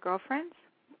it's with your girlfriends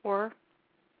or,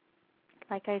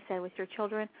 like I said, with your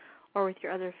children or with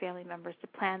your other family members, to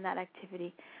plan that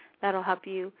activity. That'll help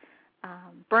you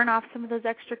burn off some of those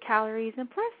extra calories and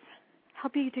plus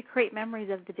help you to create memories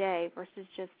of the day versus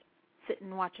just sitting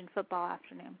and watching football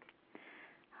afternoon.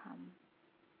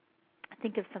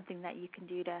 Think of something that you can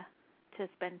do to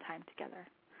spend time together.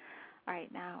 All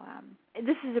right, now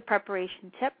this is a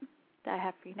preparation tip that I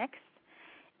have for you next.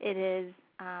 It is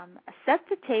set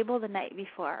the table the night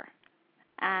before,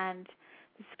 and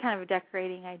this is kind of a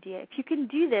decorating idea. If you can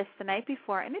do this the night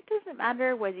before, and it doesn't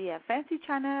matter whether you have fancy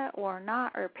china or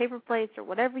not, or paper plates or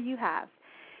whatever you have,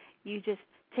 you just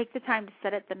take the time to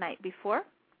set it the night before,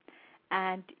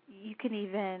 and you can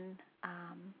even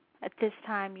at this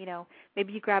time,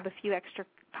 maybe you grab a few extra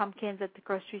pumpkins at the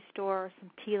grocery store or some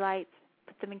tea lights,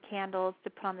 put them in candles to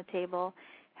put on the table,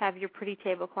 have your pretty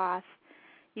tablecloth.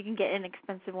 You can get an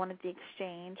inexpensive one at the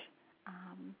exchange.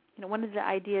 One of the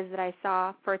ideas that I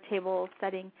saw for a table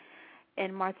setting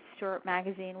in Martha Stewart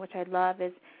magazine, which I love,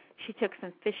 is she took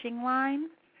some fishing line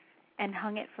and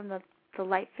hung it from the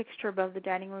light fixture above the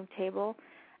dining room table,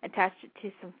 attached it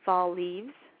to some fall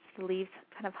leaves. So the leaves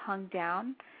kind of hung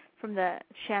down from the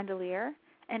chandelier,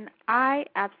 and I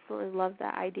absolutely love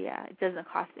that idea. It doesn't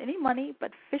cost any money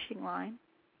but fishing line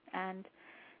and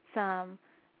some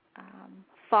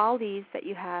fall leaves that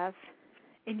you have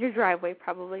in your driveway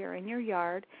probably or in your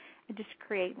yard, and just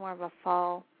create more of a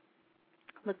fall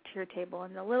look to your table.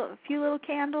 And a few little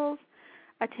candles,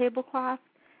 a tablecloth,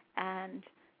 and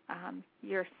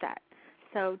you're set.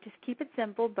 So just keep it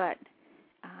simple, but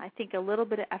I think a little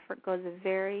bit of effort goes a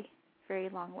very, very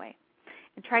long way.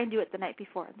 And try and do it the night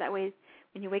before. That way,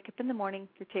 when you wake up in the morning,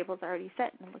 your table's already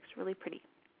set and it looks really pretty.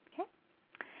 Okay?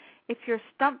 If you're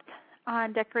stumped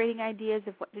on decorating ideas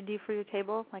of what to do for your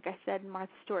table, like I said,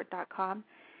 MarthaStewart.com,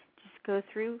 just go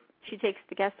through. She takes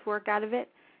the guesswork out of it,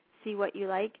 see what you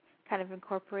like, kind of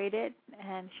incorporate it,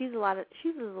 and she uses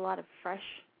a lot of fresh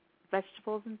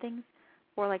vegetables and things,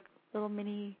 or like little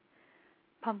mini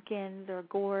pumpkins or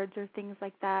gourds or things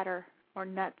like that, or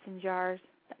nuts in jars,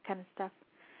 that kind of stuff.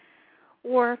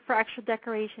 Or for actual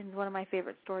decorations, one of my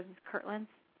favorite stores is Kirtland's.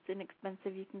 It's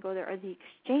inexpensive. You can go there. Or the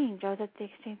Exchange. I was at the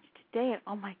Exchange today, and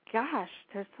oh my gosh,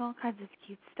 there's all kinds of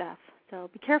cute stuff. So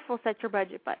be careful, set your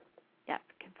budget, but yeah,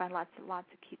 you can find lots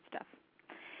of cute stuff.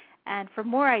 And for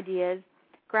more ideas,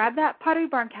 grab that Pottery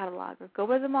Barn catalog or go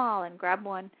to the mall and grab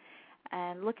one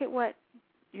and look at what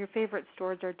your favorite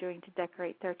stores are doing to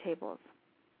decorate their tables.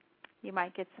 You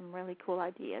might get some really cool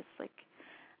ideas, like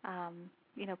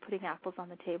putting apples on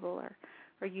the table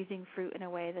or using fruit in a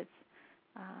way that's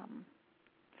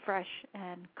fresh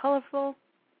and colorful.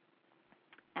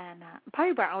 And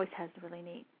Pottery Barn always has really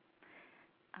neat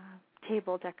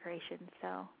table decorations,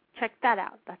 so check that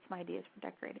out. That's my ideas for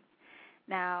decorating.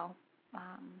 Now,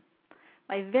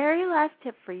 my very last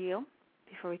tip for you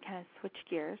before we kind of switch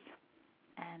gears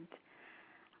and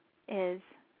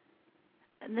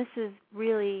this is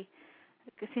really,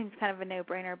 it seems kind of a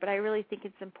no-brainer, but I really think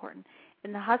it's important.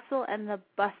 In the hustle and the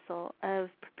bustle of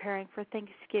preparing for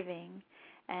Thanksgiving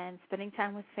and spending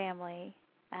time with family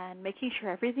and making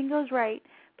sure everything goes right,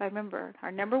 but remember,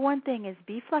 our number one thing is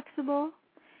be flexible,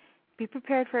 be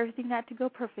prepared for everything not to go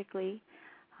perfectly,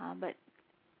 but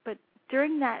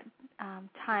during that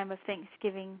time of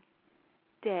Thanksgiving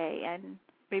Day and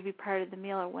maybe prior to the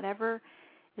meal or whatever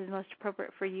is most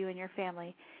appropriate for you and your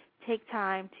family, take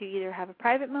time to either have a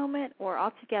private moment or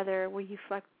all together where you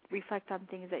reflect on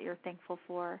things that you're thankful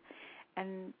for,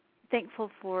 and thankful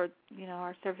for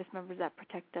our service members that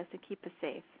protect us and keep us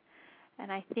safe.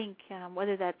 And I think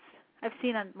whether that's, I've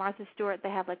seen on Martha Stewart, they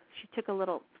have she took a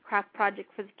little craft project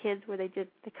for the kids where they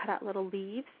cut out little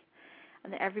leaves,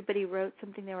 and everybody wrote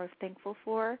something they were thankful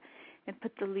for, and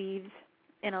put the leaves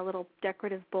in a little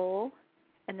decorative bowl,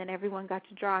 and then everyone got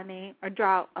to draw a name or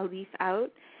draw a leaf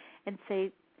out and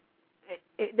say.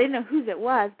 They didn't know whose it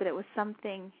was, but it was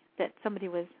something that somebody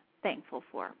was thankful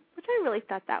for, which I really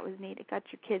thought that was neat. It got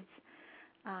your kids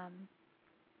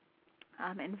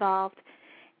involved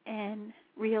in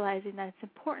realizing that it's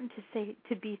important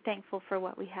to be thankful for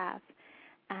what we have.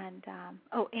 And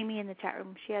Amy in the chat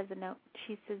room, she has a note.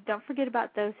 She says, "Don't forget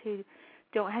about those who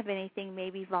don't have anything.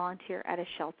 Maybe volunteer at a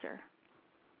shelter."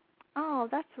 Oh,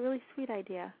 that's a really sweet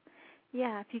idea.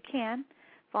 Yeah, if you can,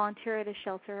 volunteer at a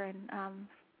shelter and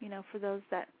for those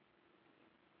that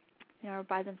or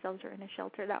by themselves or in a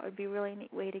shelter. That would be a really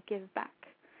neat way to give back.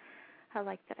 I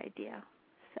like that idea.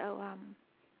 So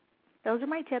those are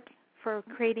my tips for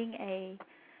creating a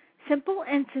simple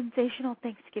and sensational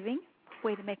Thanksgiving,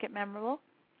 way to make it memorable.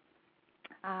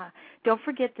 Don't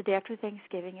forget the day after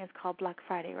Thanksgiving is called Black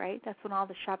Friday, right? That's when all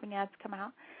the shopping ads come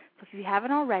out. So if you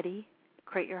haven't already,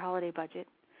 create your holiday budget.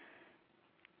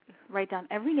 Write down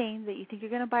every name that you think you're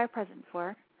going to buy a present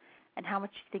for and how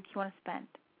much you think you want to spend.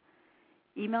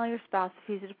 Email your spouse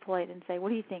if he's deployed and say, what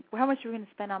do you think? How much are we going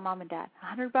to spend on mom and dad?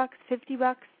 $100,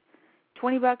 $50,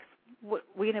 $20? What,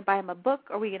 are we going to buy him a book,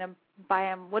 or are we going to buy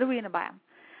him, what are we going to buy him?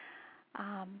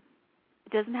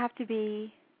 It doesn't have to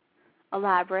be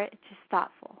elaborate, it's just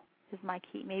thoughtful is my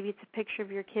key. Maybe it's a picture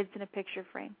of your kids in a picture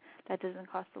frame. That doesn't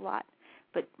cost a lot.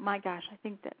 But my gosh, I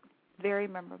think that's very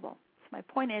memorable. So my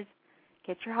point is,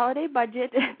 get your holiday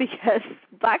budget because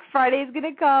Black Friday is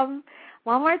going to come,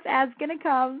 Walmart's ad's going to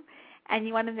come, and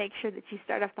you want to make sure that you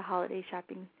start off the holiday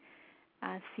shopping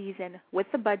season with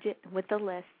the budget, with the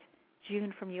list.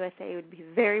 June from USA would be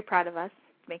very proud of us.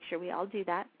 Make sure we all do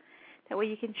that. That way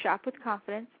you can shop with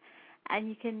confidence, and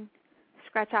you can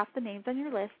scratch off the names on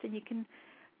your list, and you can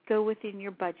go within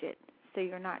your budget so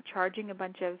you're not charging a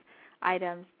bunch of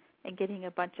items and getting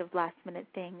a bunch of last-minute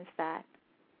things that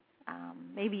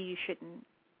maybe you shouldn't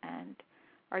and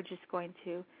are just going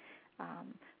to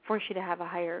force you to have a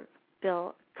higher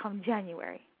bill come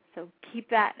January. So keep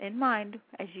that in mind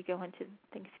as you go into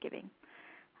Thanksgiving.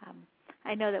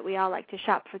 I know that we all like to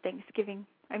shop for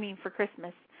for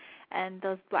Christmas, and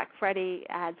those Black Friday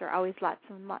ads are always lots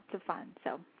and lots of fun.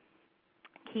 So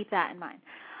keep that in mind.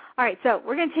 All right, so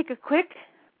we're going to take a quick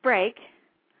break.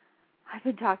 I've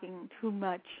been talking too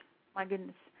much. My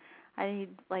goodness. I need,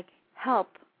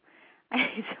 help. I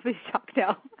need somebody to talk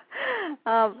now.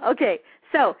 Okay,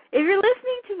 so if you're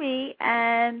listening to me,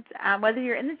 and whether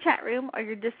you're in the chat room or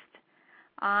you're just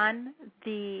on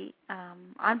the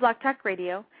on Blog Talk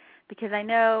Radio, because I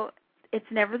know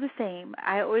it's never the same.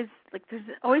 There's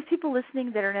always people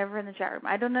listening that are never in the chat room.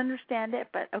 I don't understand it,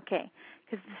 but okay,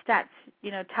 because the stats,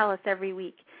 tell us every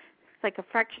week. It's like a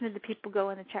fraction of the people go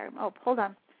in the chat room. Oh, hold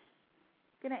on.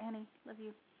 Good night, honey. Love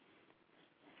you.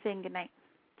 Saying good night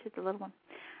to the little one.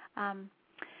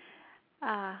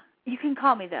 You can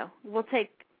call me, though.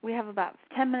 We have about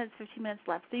 10 minutes, 15 minutes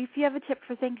left. So if you have a tip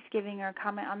for Thanksgiving or a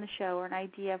comment on the show or an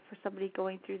idea for somebody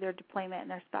going through their deployment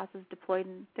and their spouse is deployed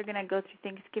and they're going to go through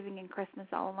Thanksgiving and Christmas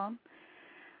all alone.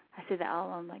 I say that all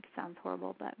alone sounds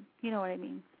horrible, but you know what I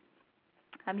mean.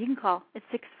 You can call. It's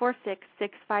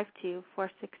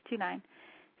 646-652-4629,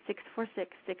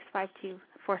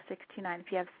 646-652-4629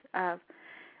 if you have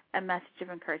a message of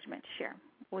encouragement to share.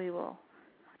 We will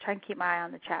try and keep my eye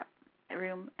on the chat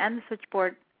room and the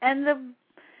switchboard and the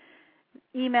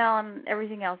email and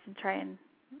everything else and try and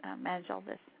manage all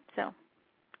this. So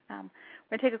we're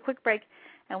going to take a quick break,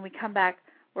 and when we come back,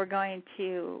 we're going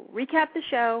to recap the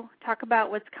show, talk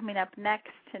about what's coming up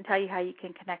next, and tell you how you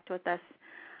can connect with us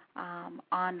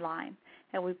online.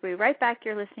 And we'll be right back.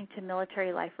 You're listening to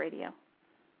Military Life Radio.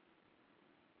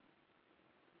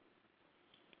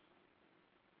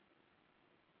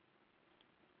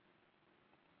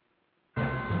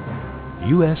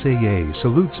 USAA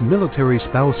salutes military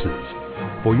spouses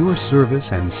for your service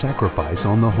and sacrifice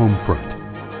on the home front.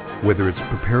 Whether it's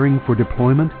preparing for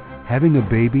deployment, having a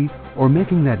baby, or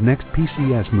making that next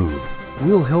PCS move,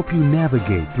 we'll help you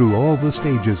navigate through all the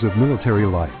stages of military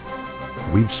life.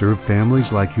 We've served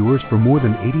families like yours for more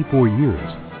than 84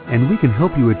 years, and we can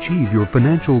help you achieve your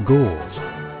financial goals.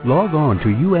 Log on to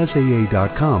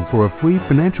USAA.com for a free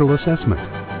financial assessment,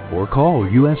 or call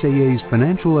USAA's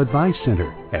Financial Advice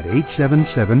Center at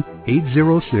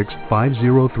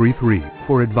 877-806-5033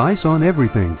 for advice on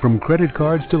everything from credit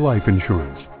cards to life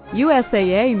insurance.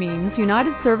 USAA means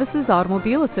United Services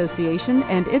Automobile Association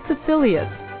and its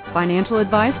affiliates. Financial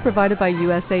advice provided by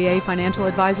USAA Financial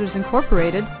Advisors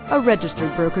Incorporated, a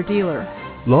registered broker-dealer.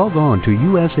 Log on to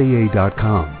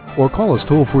USAA.com or call us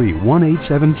toll-free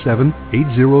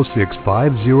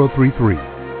 1-877-806-5033.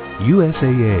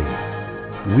 USAA.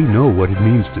 We know what it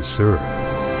means to serve.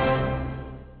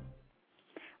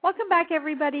 Welcome back,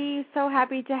 everybody. So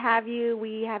happy to have you.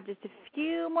 We have just a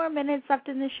few more minutes left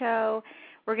in the show.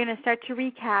 We're going to start to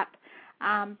recap,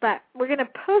 but we're going to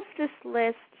post this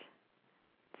list,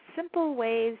 simple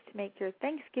ways to make your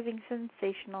Thanksgiving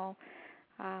sensational,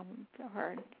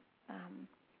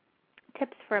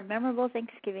 tips for a memorable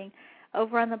Thanksgiving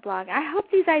over on the blog. I hope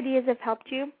these ideas have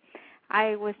helped you.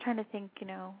 I was trying to think,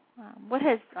 what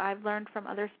I've learned from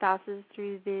other spouses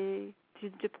through the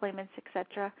deployments,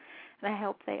 etc., and I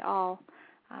hope they all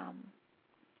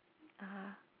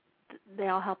they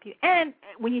all help you. And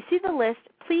when you see the list,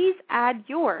 please add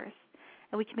yours,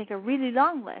 and we can make a really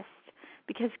long list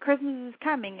because Christmas is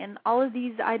coming, and all of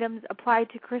these items apply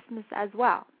to Christmas as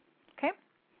well. Okay?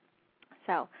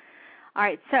 So, all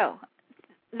right. So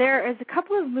there is a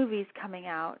couple of movies coming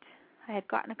out. I had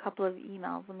gotten a couple of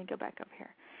emails. Let me go back up here.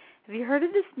 Have you heard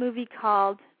of this movie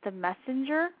called The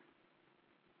Messenger?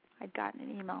 I'd gotten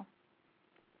an email.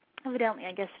 Evidently,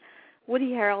 I guess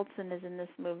Woody Harrelson is in this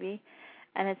movie,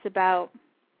 and it's about,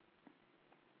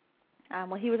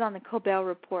 he was on the Colbert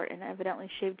Report and evidently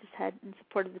shaved his head in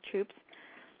support of the troops.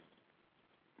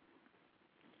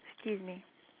 Excuse me.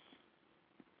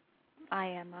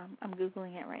 I'm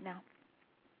Googling it right now.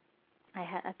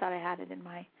 I thought I had it in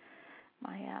my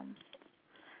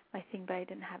thing, but I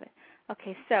didn't have it.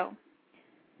 Okay, so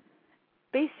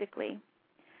basically,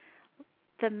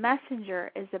 The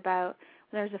Messenger is about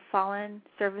when there's a fallen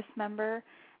service member,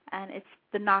 and it's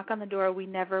the knock on the door we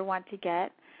never want to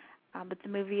get. But the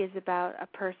movie is about a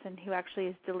person who actually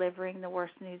is delivering the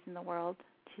worst news in the world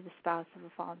to the spouse of a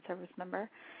fallen service member.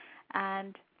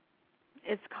 And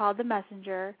it's called The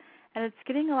Messenger, and it's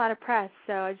getting a lot of press,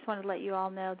 so I just wanted to let you all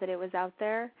know that it was out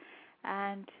there.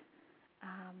 And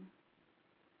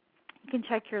you can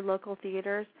check your local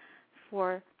theaters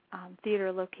for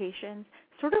theater locations,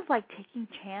 sort of like Taking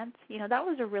Chance. You know, that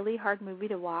was a really hard movie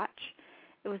to watch.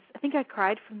 It was, I think I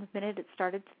cried from the minute it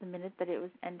started to the minute that it was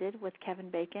ended with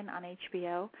Kevin Bacon on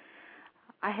HBO.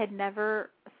 I had never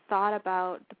thought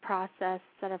about the process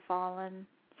that a fallen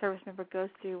service member goes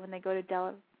through when they go to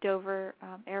Dover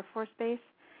Air Force Base,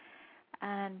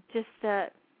 and just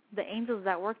the angels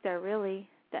that work there, really,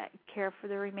 that care for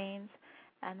the remains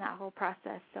and that whole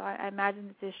process. So I imagine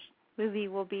that this movie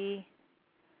will be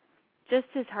just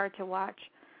as hard to watch.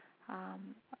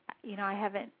 You know, I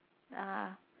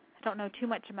don't know too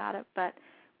much about it, but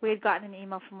we had gotten an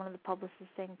email from one of the publicists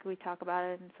saying, could we talk about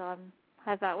it? And so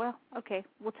I thought, well, okay,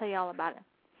 we'll tell you all about it.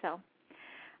 So,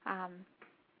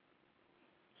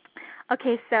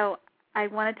 okay, so I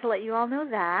wanted to let you all know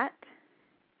that.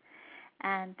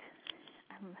 And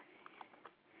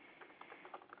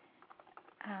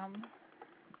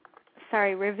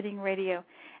sorry, riveting radio,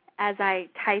 as I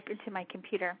type into my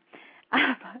computer.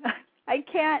 I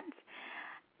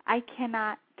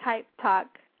cannot type, talk,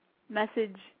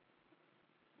 message,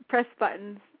 press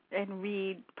buttons, and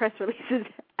read press releases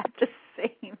at the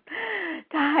same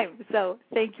time. So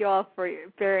thank you all for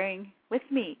bearing with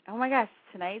me. Oh my gosh,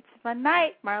 tonight's a fun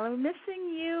night. Marla, missing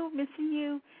you.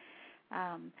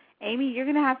 Amy, you're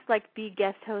going to have to be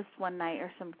guest host one night or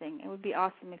something. It would be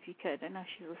awesome if you could. I know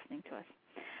she's listening to us.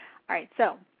 All right,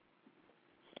 so,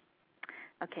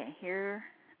 okay, here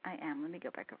I am. Let me go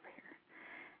back over here.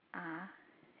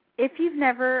 If you've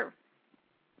never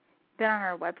been on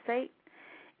our website,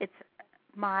 it's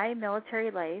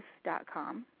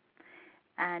mymilitarylife.com,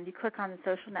 and you click on the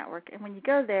social network. And when you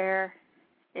go there,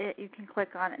 you can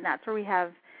click on it, and that's where we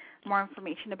have more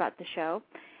information about the show.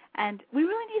 And we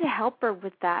really need a helper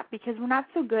with that because we're not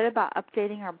so good about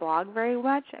updating our blog very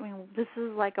much. I mean, this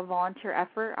is like a volunteer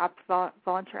effort,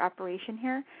 volunteer operation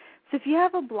here. So if you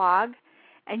have a blog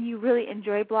and you really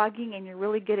enjoy blogging and you're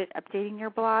really good at updating your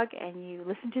blog and you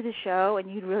listen to the show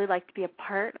and you'd really like to be a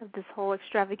part of this whole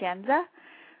extravaganza,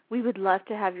 we would love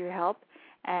to have your help.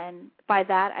 And by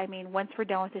that, I mean once we're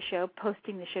done with the show,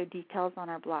 posting the show details on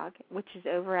our blog, which is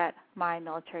over at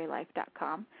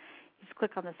mymilitarylife.com. You just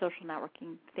click on the social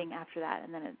networking thing after that,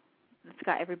 and then it's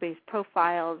got everybody's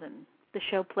profiles, and the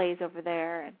show plays over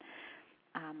there, and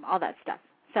all that stuff.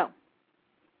 So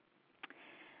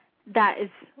that is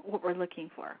what we're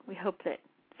looking for. We hope that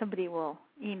somebody will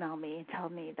email me and tell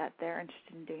me that they're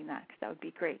interested in doing that, because that would be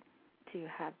great to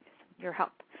have your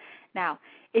help. Now,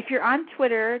 if you're on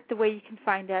Twitter, the way you can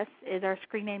find us is our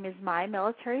screen name is My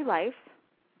Military Life,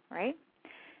 right?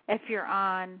 If you're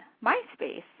on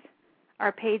MySpace,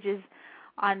 our page is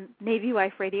on Navy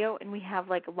Wife Radio, and we have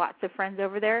lots of friends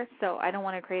over there, so I don't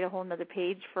want to create a whole other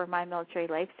page for My Military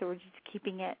Life, so we're just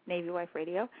keeping it Navy Wife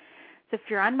Radio. So if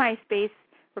you're on MySpace,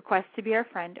 request to be our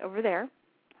friend over there,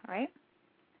 all right?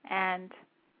 And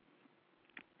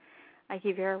I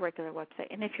give you our regular website.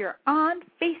 And if you're on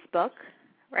Facebook,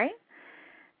 right,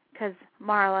 because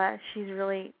Marla, she's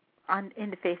really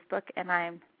into Facebook, and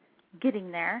I'm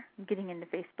getting there. I'm getting into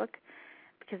Facebook,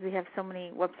 because we have so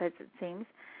many websites, it seems.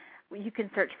 You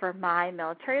can search for My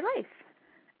Military Life,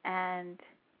 and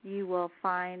you will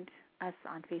find us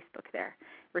on Facebook there.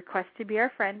 Request to be our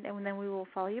friend, and then we will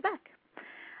follow you back.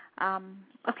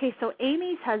 Okay, so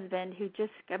Amy's husband,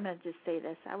 I'm going to just say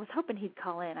this. I was hoping he'd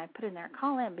call in. I put in there,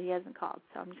 call in, but he hasn't called,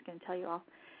 so I'm just going to tell you all.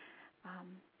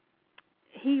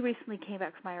 he recently came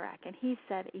back from Iraq, and he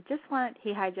said he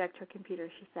hijacked her computer,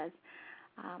 she says.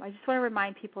 I just want to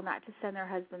remind people not to send their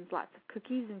husbands lots of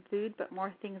cookies and food, but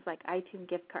more things like iTunes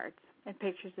gift cards and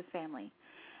pictures of family,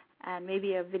 and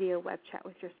maybe a video web chat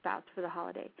with your spouse for the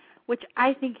holiday, which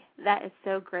I think that is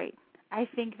so great. I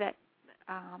think that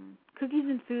cookies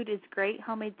and food is great.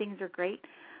 Homemade things are great,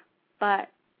 but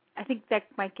I think that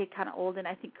might get kind of old, and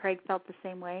I think Craig felt the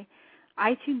same way.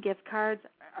 iTunes gift cards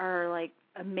are like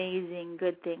amazing,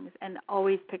 good things, and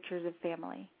always pictures of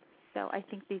family. So I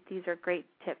think these are great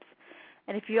tips.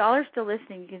 And if you all are still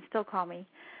listening, you can still call me.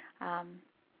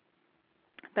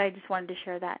 But I just wanted to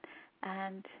share that.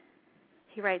 And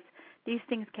he writes, these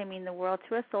things can mean the world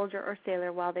to a soldier or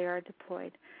sailor while they are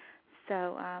deployed.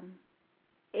 So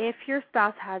if your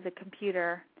spouse has a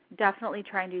computer, definitely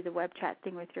try and do the web chat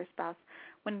thing with your spouse.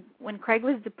 When Craig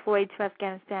was deployed to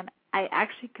Afghanistan, I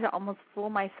actually could almost fool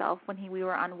myself when we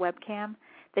were on webcam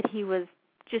that he was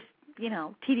just,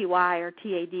 TDY or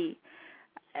TAD.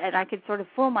 And I could sort of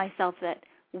fool myself that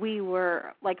we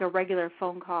were like a regular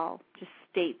phone call, just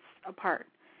states apart,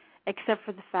 except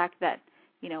for the fact that,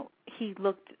 he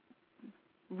looked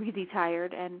really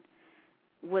tired and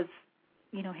was,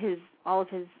 all of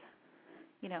his,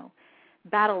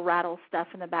 battle rattle stuff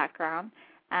in the background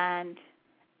and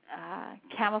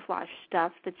camouflage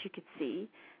stuff that you could see,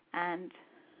 and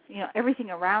everything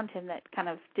around him that kind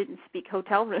of didn't speak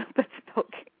hotel room but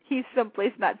spoke he's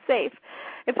someplace not safe.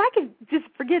 If I could just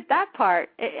forget that part,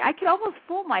 I could almost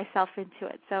fool myself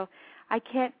into it. So I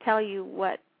can't tell you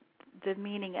what the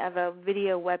meaning of a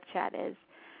video web chat is.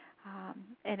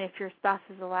 And if your spouse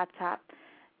has a laptop,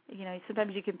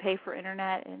 sometimes you can pay for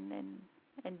internet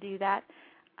and do that.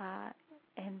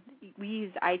 And we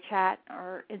use iChat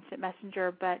or Instant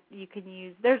Messenger, but you can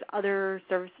use, there's other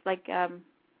services like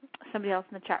somebody else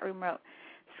in the chat room wrote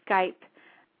Skype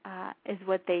is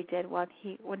what they did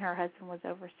when her husband was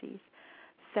overseas.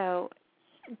 So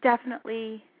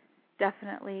definitely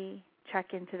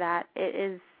check into that. It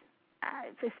is,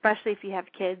 especially if you have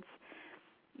kids,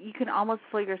 you can almost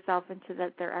fool yourself into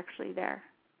that they're actually there,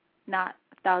 not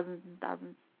thousands and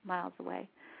thousands of miles away.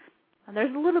 And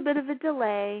there's a little bit of a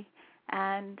delay,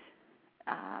 and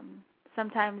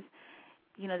sometimes,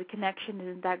 the connection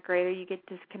isn't that great, or you get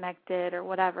disconnected or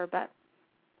whatever, but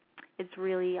it's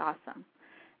really awesome.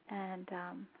 And,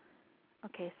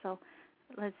 okay, so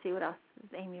let's see, what else is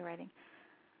Amy writing?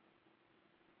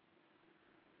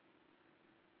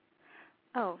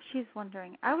 Oh, she's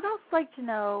wondering, I would also like to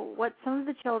know what some of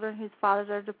the children whose fathers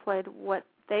are deployed, what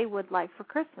they would like for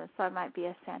Christmas, so I might be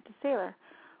a Santa sailor.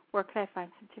 Where could I find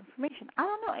some information? I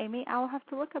don't know, Amy. I will have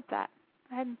to look up that.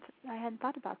 I hadn't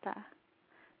thought about that.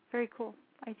 Very cool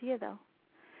idea, though.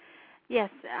 Yes,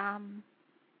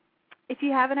 if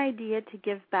you have an idea to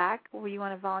give back or you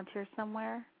want to volunteer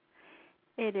somewhere,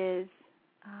 it is,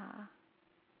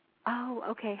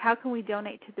 okay, how can we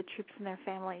donate to the troops and their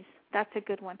families? That's a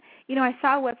good one. I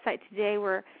saw a website today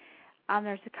where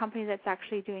there's a company that's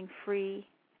actually doing free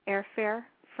airfare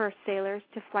for sailors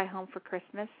to fly home for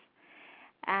Christmas,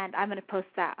 and I'm going to post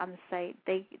that on the site.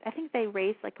 I think they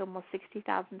raised like almost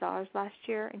 $60,000 last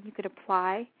year, and you could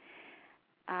apply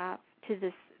to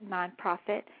this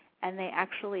nonprofit, and they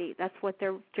actually, that's what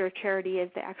their charity is.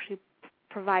 They actually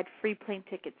provide free plane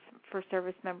tickets for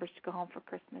service members to go home for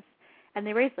Christmas, and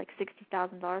they raised like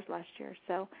 $60,000 last year.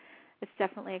 So it's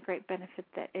definitely a great benefit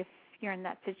that if you're in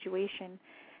that situation,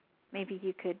 maybe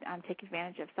you could take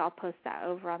advantage of. So I'll post that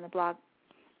over on the blog.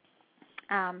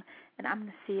 And I'm going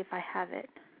to see if I have it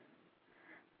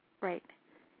right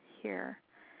here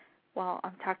while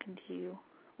I'm talking to you.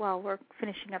 While we're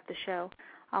finishing up the show,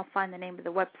 I'll find the name of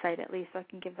the website at least so I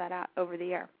can give that out over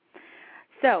the air.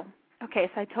 So,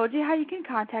 okay, so I told you how you can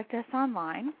contact us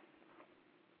online.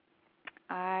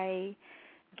 I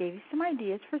gave you some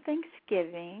ideas for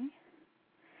Thanksgiving.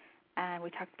 And we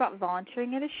talked about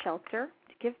volunteering at a shelter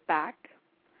to give back.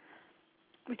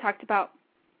 We talked about,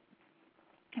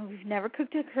 and if you've never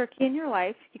cooked a turkey in your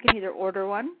life, you can either order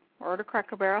one or order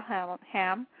Cracker Barrel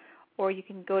ham, or you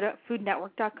can go to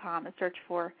foodnetwork.com and search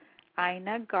for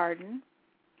Ina Garden.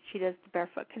 She does the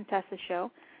Barefoot Contessa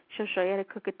show. She'll show you how to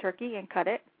cook a turkey and cut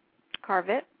it, carve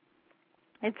it.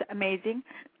 It's amazing.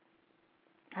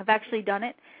 I've actually done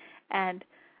it, and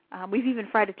we've even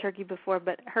fried a turkey before,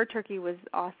 but her turkey was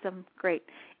awesome, great.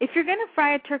 If you're going to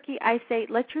fry a turkey, I say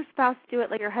let your spouse do it,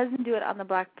 let your husband do it on the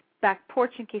back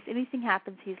porch in case anything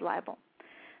happens, he's liable.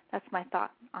 That's my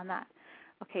thought on that.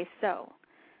 Okay, so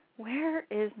where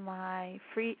is my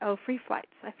free flights?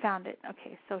 I found it.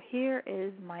 Okay, so here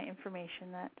is my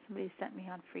information that somebody sent me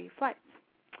on free flights.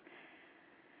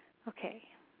 Okay,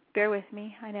 bear with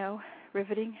me. I know,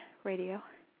 riveting radio.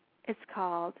 It's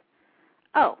called,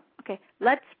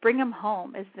 Let's Bring 'Em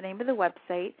Home is the name of the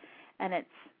website, and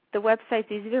the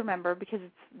website's easy to remember because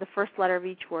it's the first letter of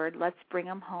each word, Let's Bring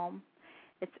 'Em Home.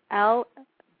 It's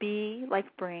LB,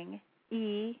 like bring,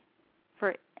 E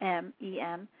for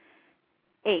M-E-M,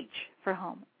 H for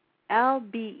home,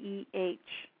 LBEH.org,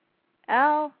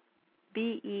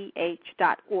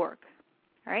 all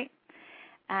right?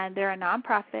 And they're a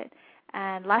nonprofit,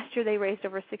 and last year they raised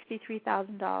over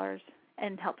 $63,000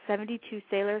 and helped 72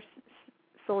 sailors,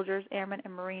 soldiers, airmen,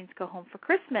 and Marines go home for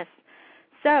Christmas.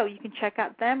 So you can check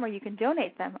out them or you can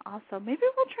donate them. Also, maybe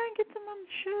we'll try and get them on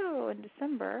the show in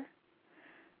December.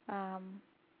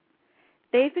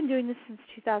 They've been doing this since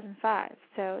 2005,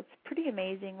 so it's a pretty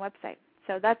amazing website.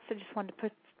 So I just wanted to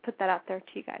put that out there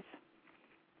to you guys.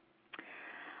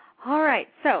 All right,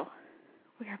 so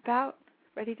we're about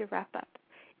ready to wrap up.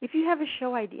 If you have a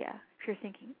show idea, if you're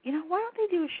thinking, why don't they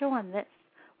do a show on this?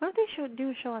 Why don't they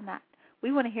do a show on that?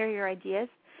 We want to hear your ideas.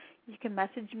 You can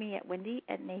message me at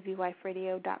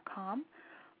wendy@navywiferadio.com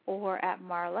or at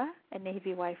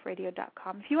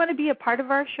marla@navywiferadio.com. If you want to be a part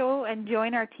of our show and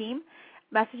join our team,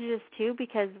 message us too,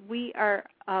 because we are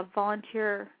a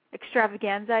volunteer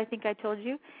extravaganza, I think I told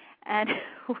you, and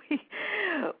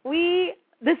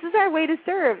this is our way to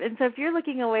serve. And so if you're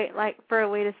looking for a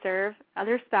way to serve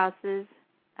other spouses,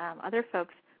 other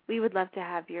folks, we would love to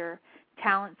have your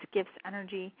talents, gifts,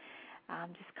 energy.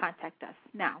 Just contact us.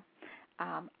 Now,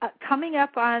 coming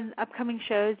up on upcoming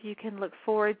shows, you can look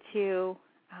forward to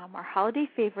our holiday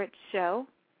favorite show.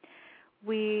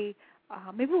 Maybe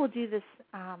we'll do this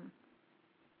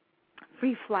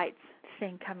free flights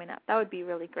thing coming up. That would be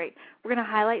really great. We're going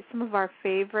to highlight some of our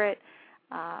favorite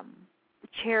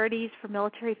charities for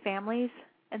military families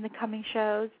in the coming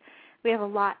shows. We have a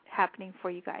lot happening for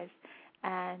you guys.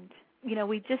 And,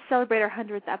 we just celebrated our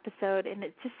 100th episode, and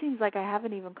it just seems like I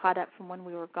haven't even caught up from when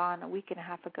we were gone a week and a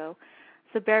half ago.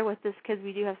 So bear with us because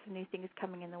we do have some new things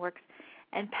coming in the works.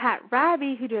 And Pat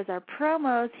Raby, who does our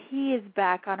promos, he is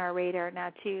back on our radar now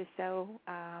too. So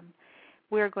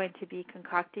we're going to be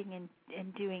concocting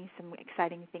and doing some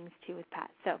exciting things too with Pat.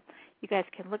 So you guys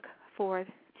can look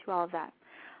forward to all of that.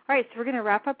 All right, so we're going to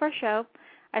wrap up our show.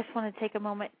 I just want to take a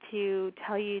moment to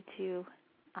tell you to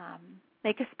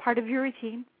make us part of your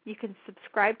routine. You can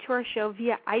subscribe to our show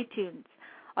via iTunes.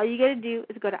 All you got to do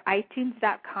is go to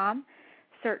iTunes.com,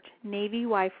 search Navy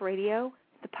Wife Radio.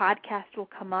 The podcast will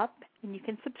come up, and you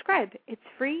can subscribe. It's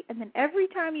free, and then every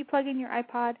time you plug in your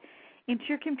iPod into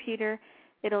your computer,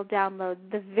 it'll download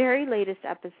the very latest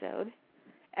episode,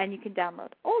 and you can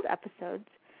download old episodes.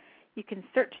 You can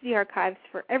search the archives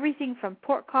for everything from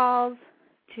port calls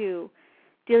to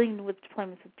dealing with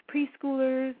deployments with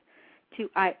preschoolers to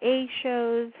IA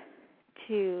shows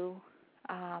to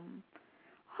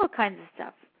all kinds of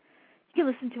stuff. You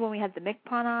can listen to when we had the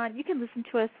MCPON on. You can listen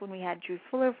to us when we had Drew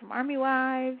Fuller from Army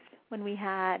Wives, when we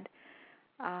had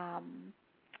the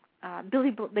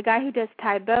guy who does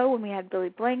Tai Bo, when we had Billy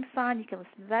Blanks on. You can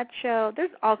listen to that show.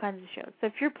 There's all kinds of shows. So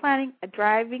if you're planning a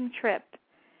driving trip,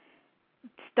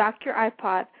 stock your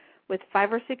iPod with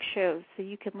 5 or 6 shows so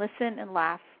you can listen and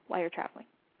laugh while you're traveling.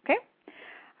 Okay?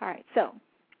 All right. So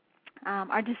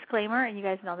our disclaimer, and you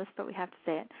guys know this, but we have to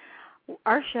say it.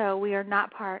 Our show, we are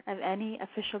not part of any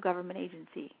official government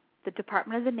agency, the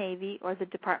Department of the Navy, or the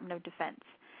Department of Defense.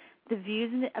 The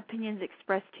views and opinions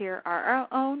expressed here are our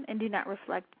own and do not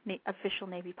reflect official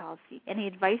Navy policy. Any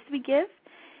advice we give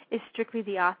is strictly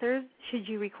the author's. Should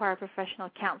you require professional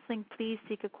counseling, please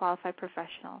seek a qualified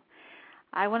professional.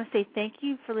 I want to say thank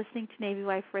you for listening to Navy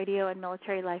Wife Radio and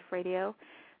Military Life Radio.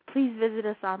 Please visit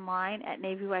us online at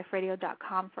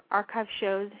NavyWifeRadio.com for archive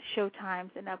shows, show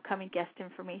times, and upcoming guest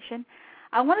information.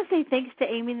 I want to say thanks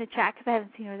to Amy in the chat because I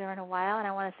haven't seen her there in a while, and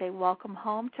I want to say welcome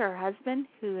home to her husband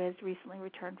who has recently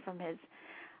returned from his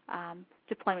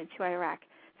deployment to Iraq.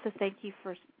 So thank you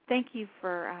for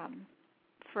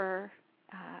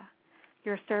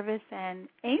your service. And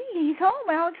Amy, he's home.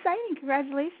 How exciting!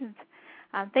 Congratulations.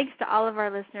 Thanks to all of our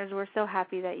listeners. We're so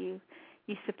happy that you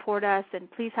support us, and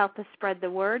please help us spread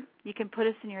the word. You can put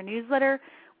us in your newsletter.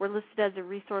 We're listed as a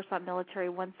resource on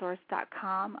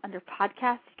MilitaryOneSource.com under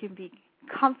podcasts. You can be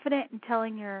confident in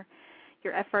telling your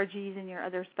FRGs and your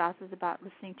other spouses about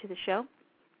listening to the show.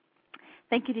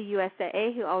 Thank you to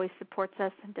USAA, who always supports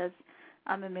us and does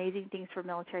amazing things for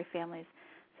military families.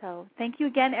 So thank you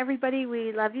again, everybody.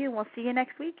 We love you, and we'll see you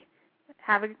next week.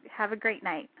 Have a great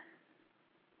night.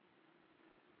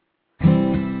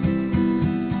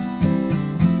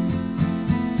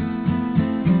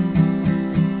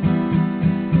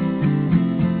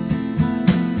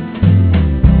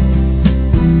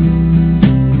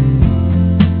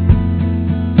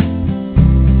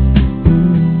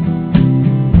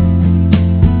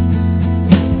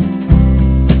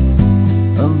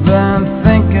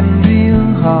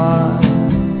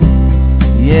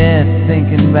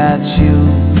 about you.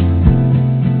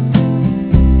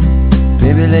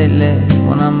 Baby, lately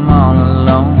when I'm all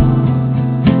alone,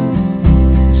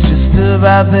 it's just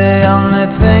about the only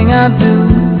thing I do.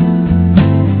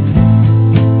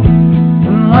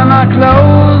 And when I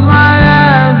close my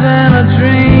eyes in a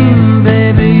dream,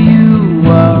 baby, you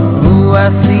are who I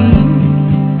see.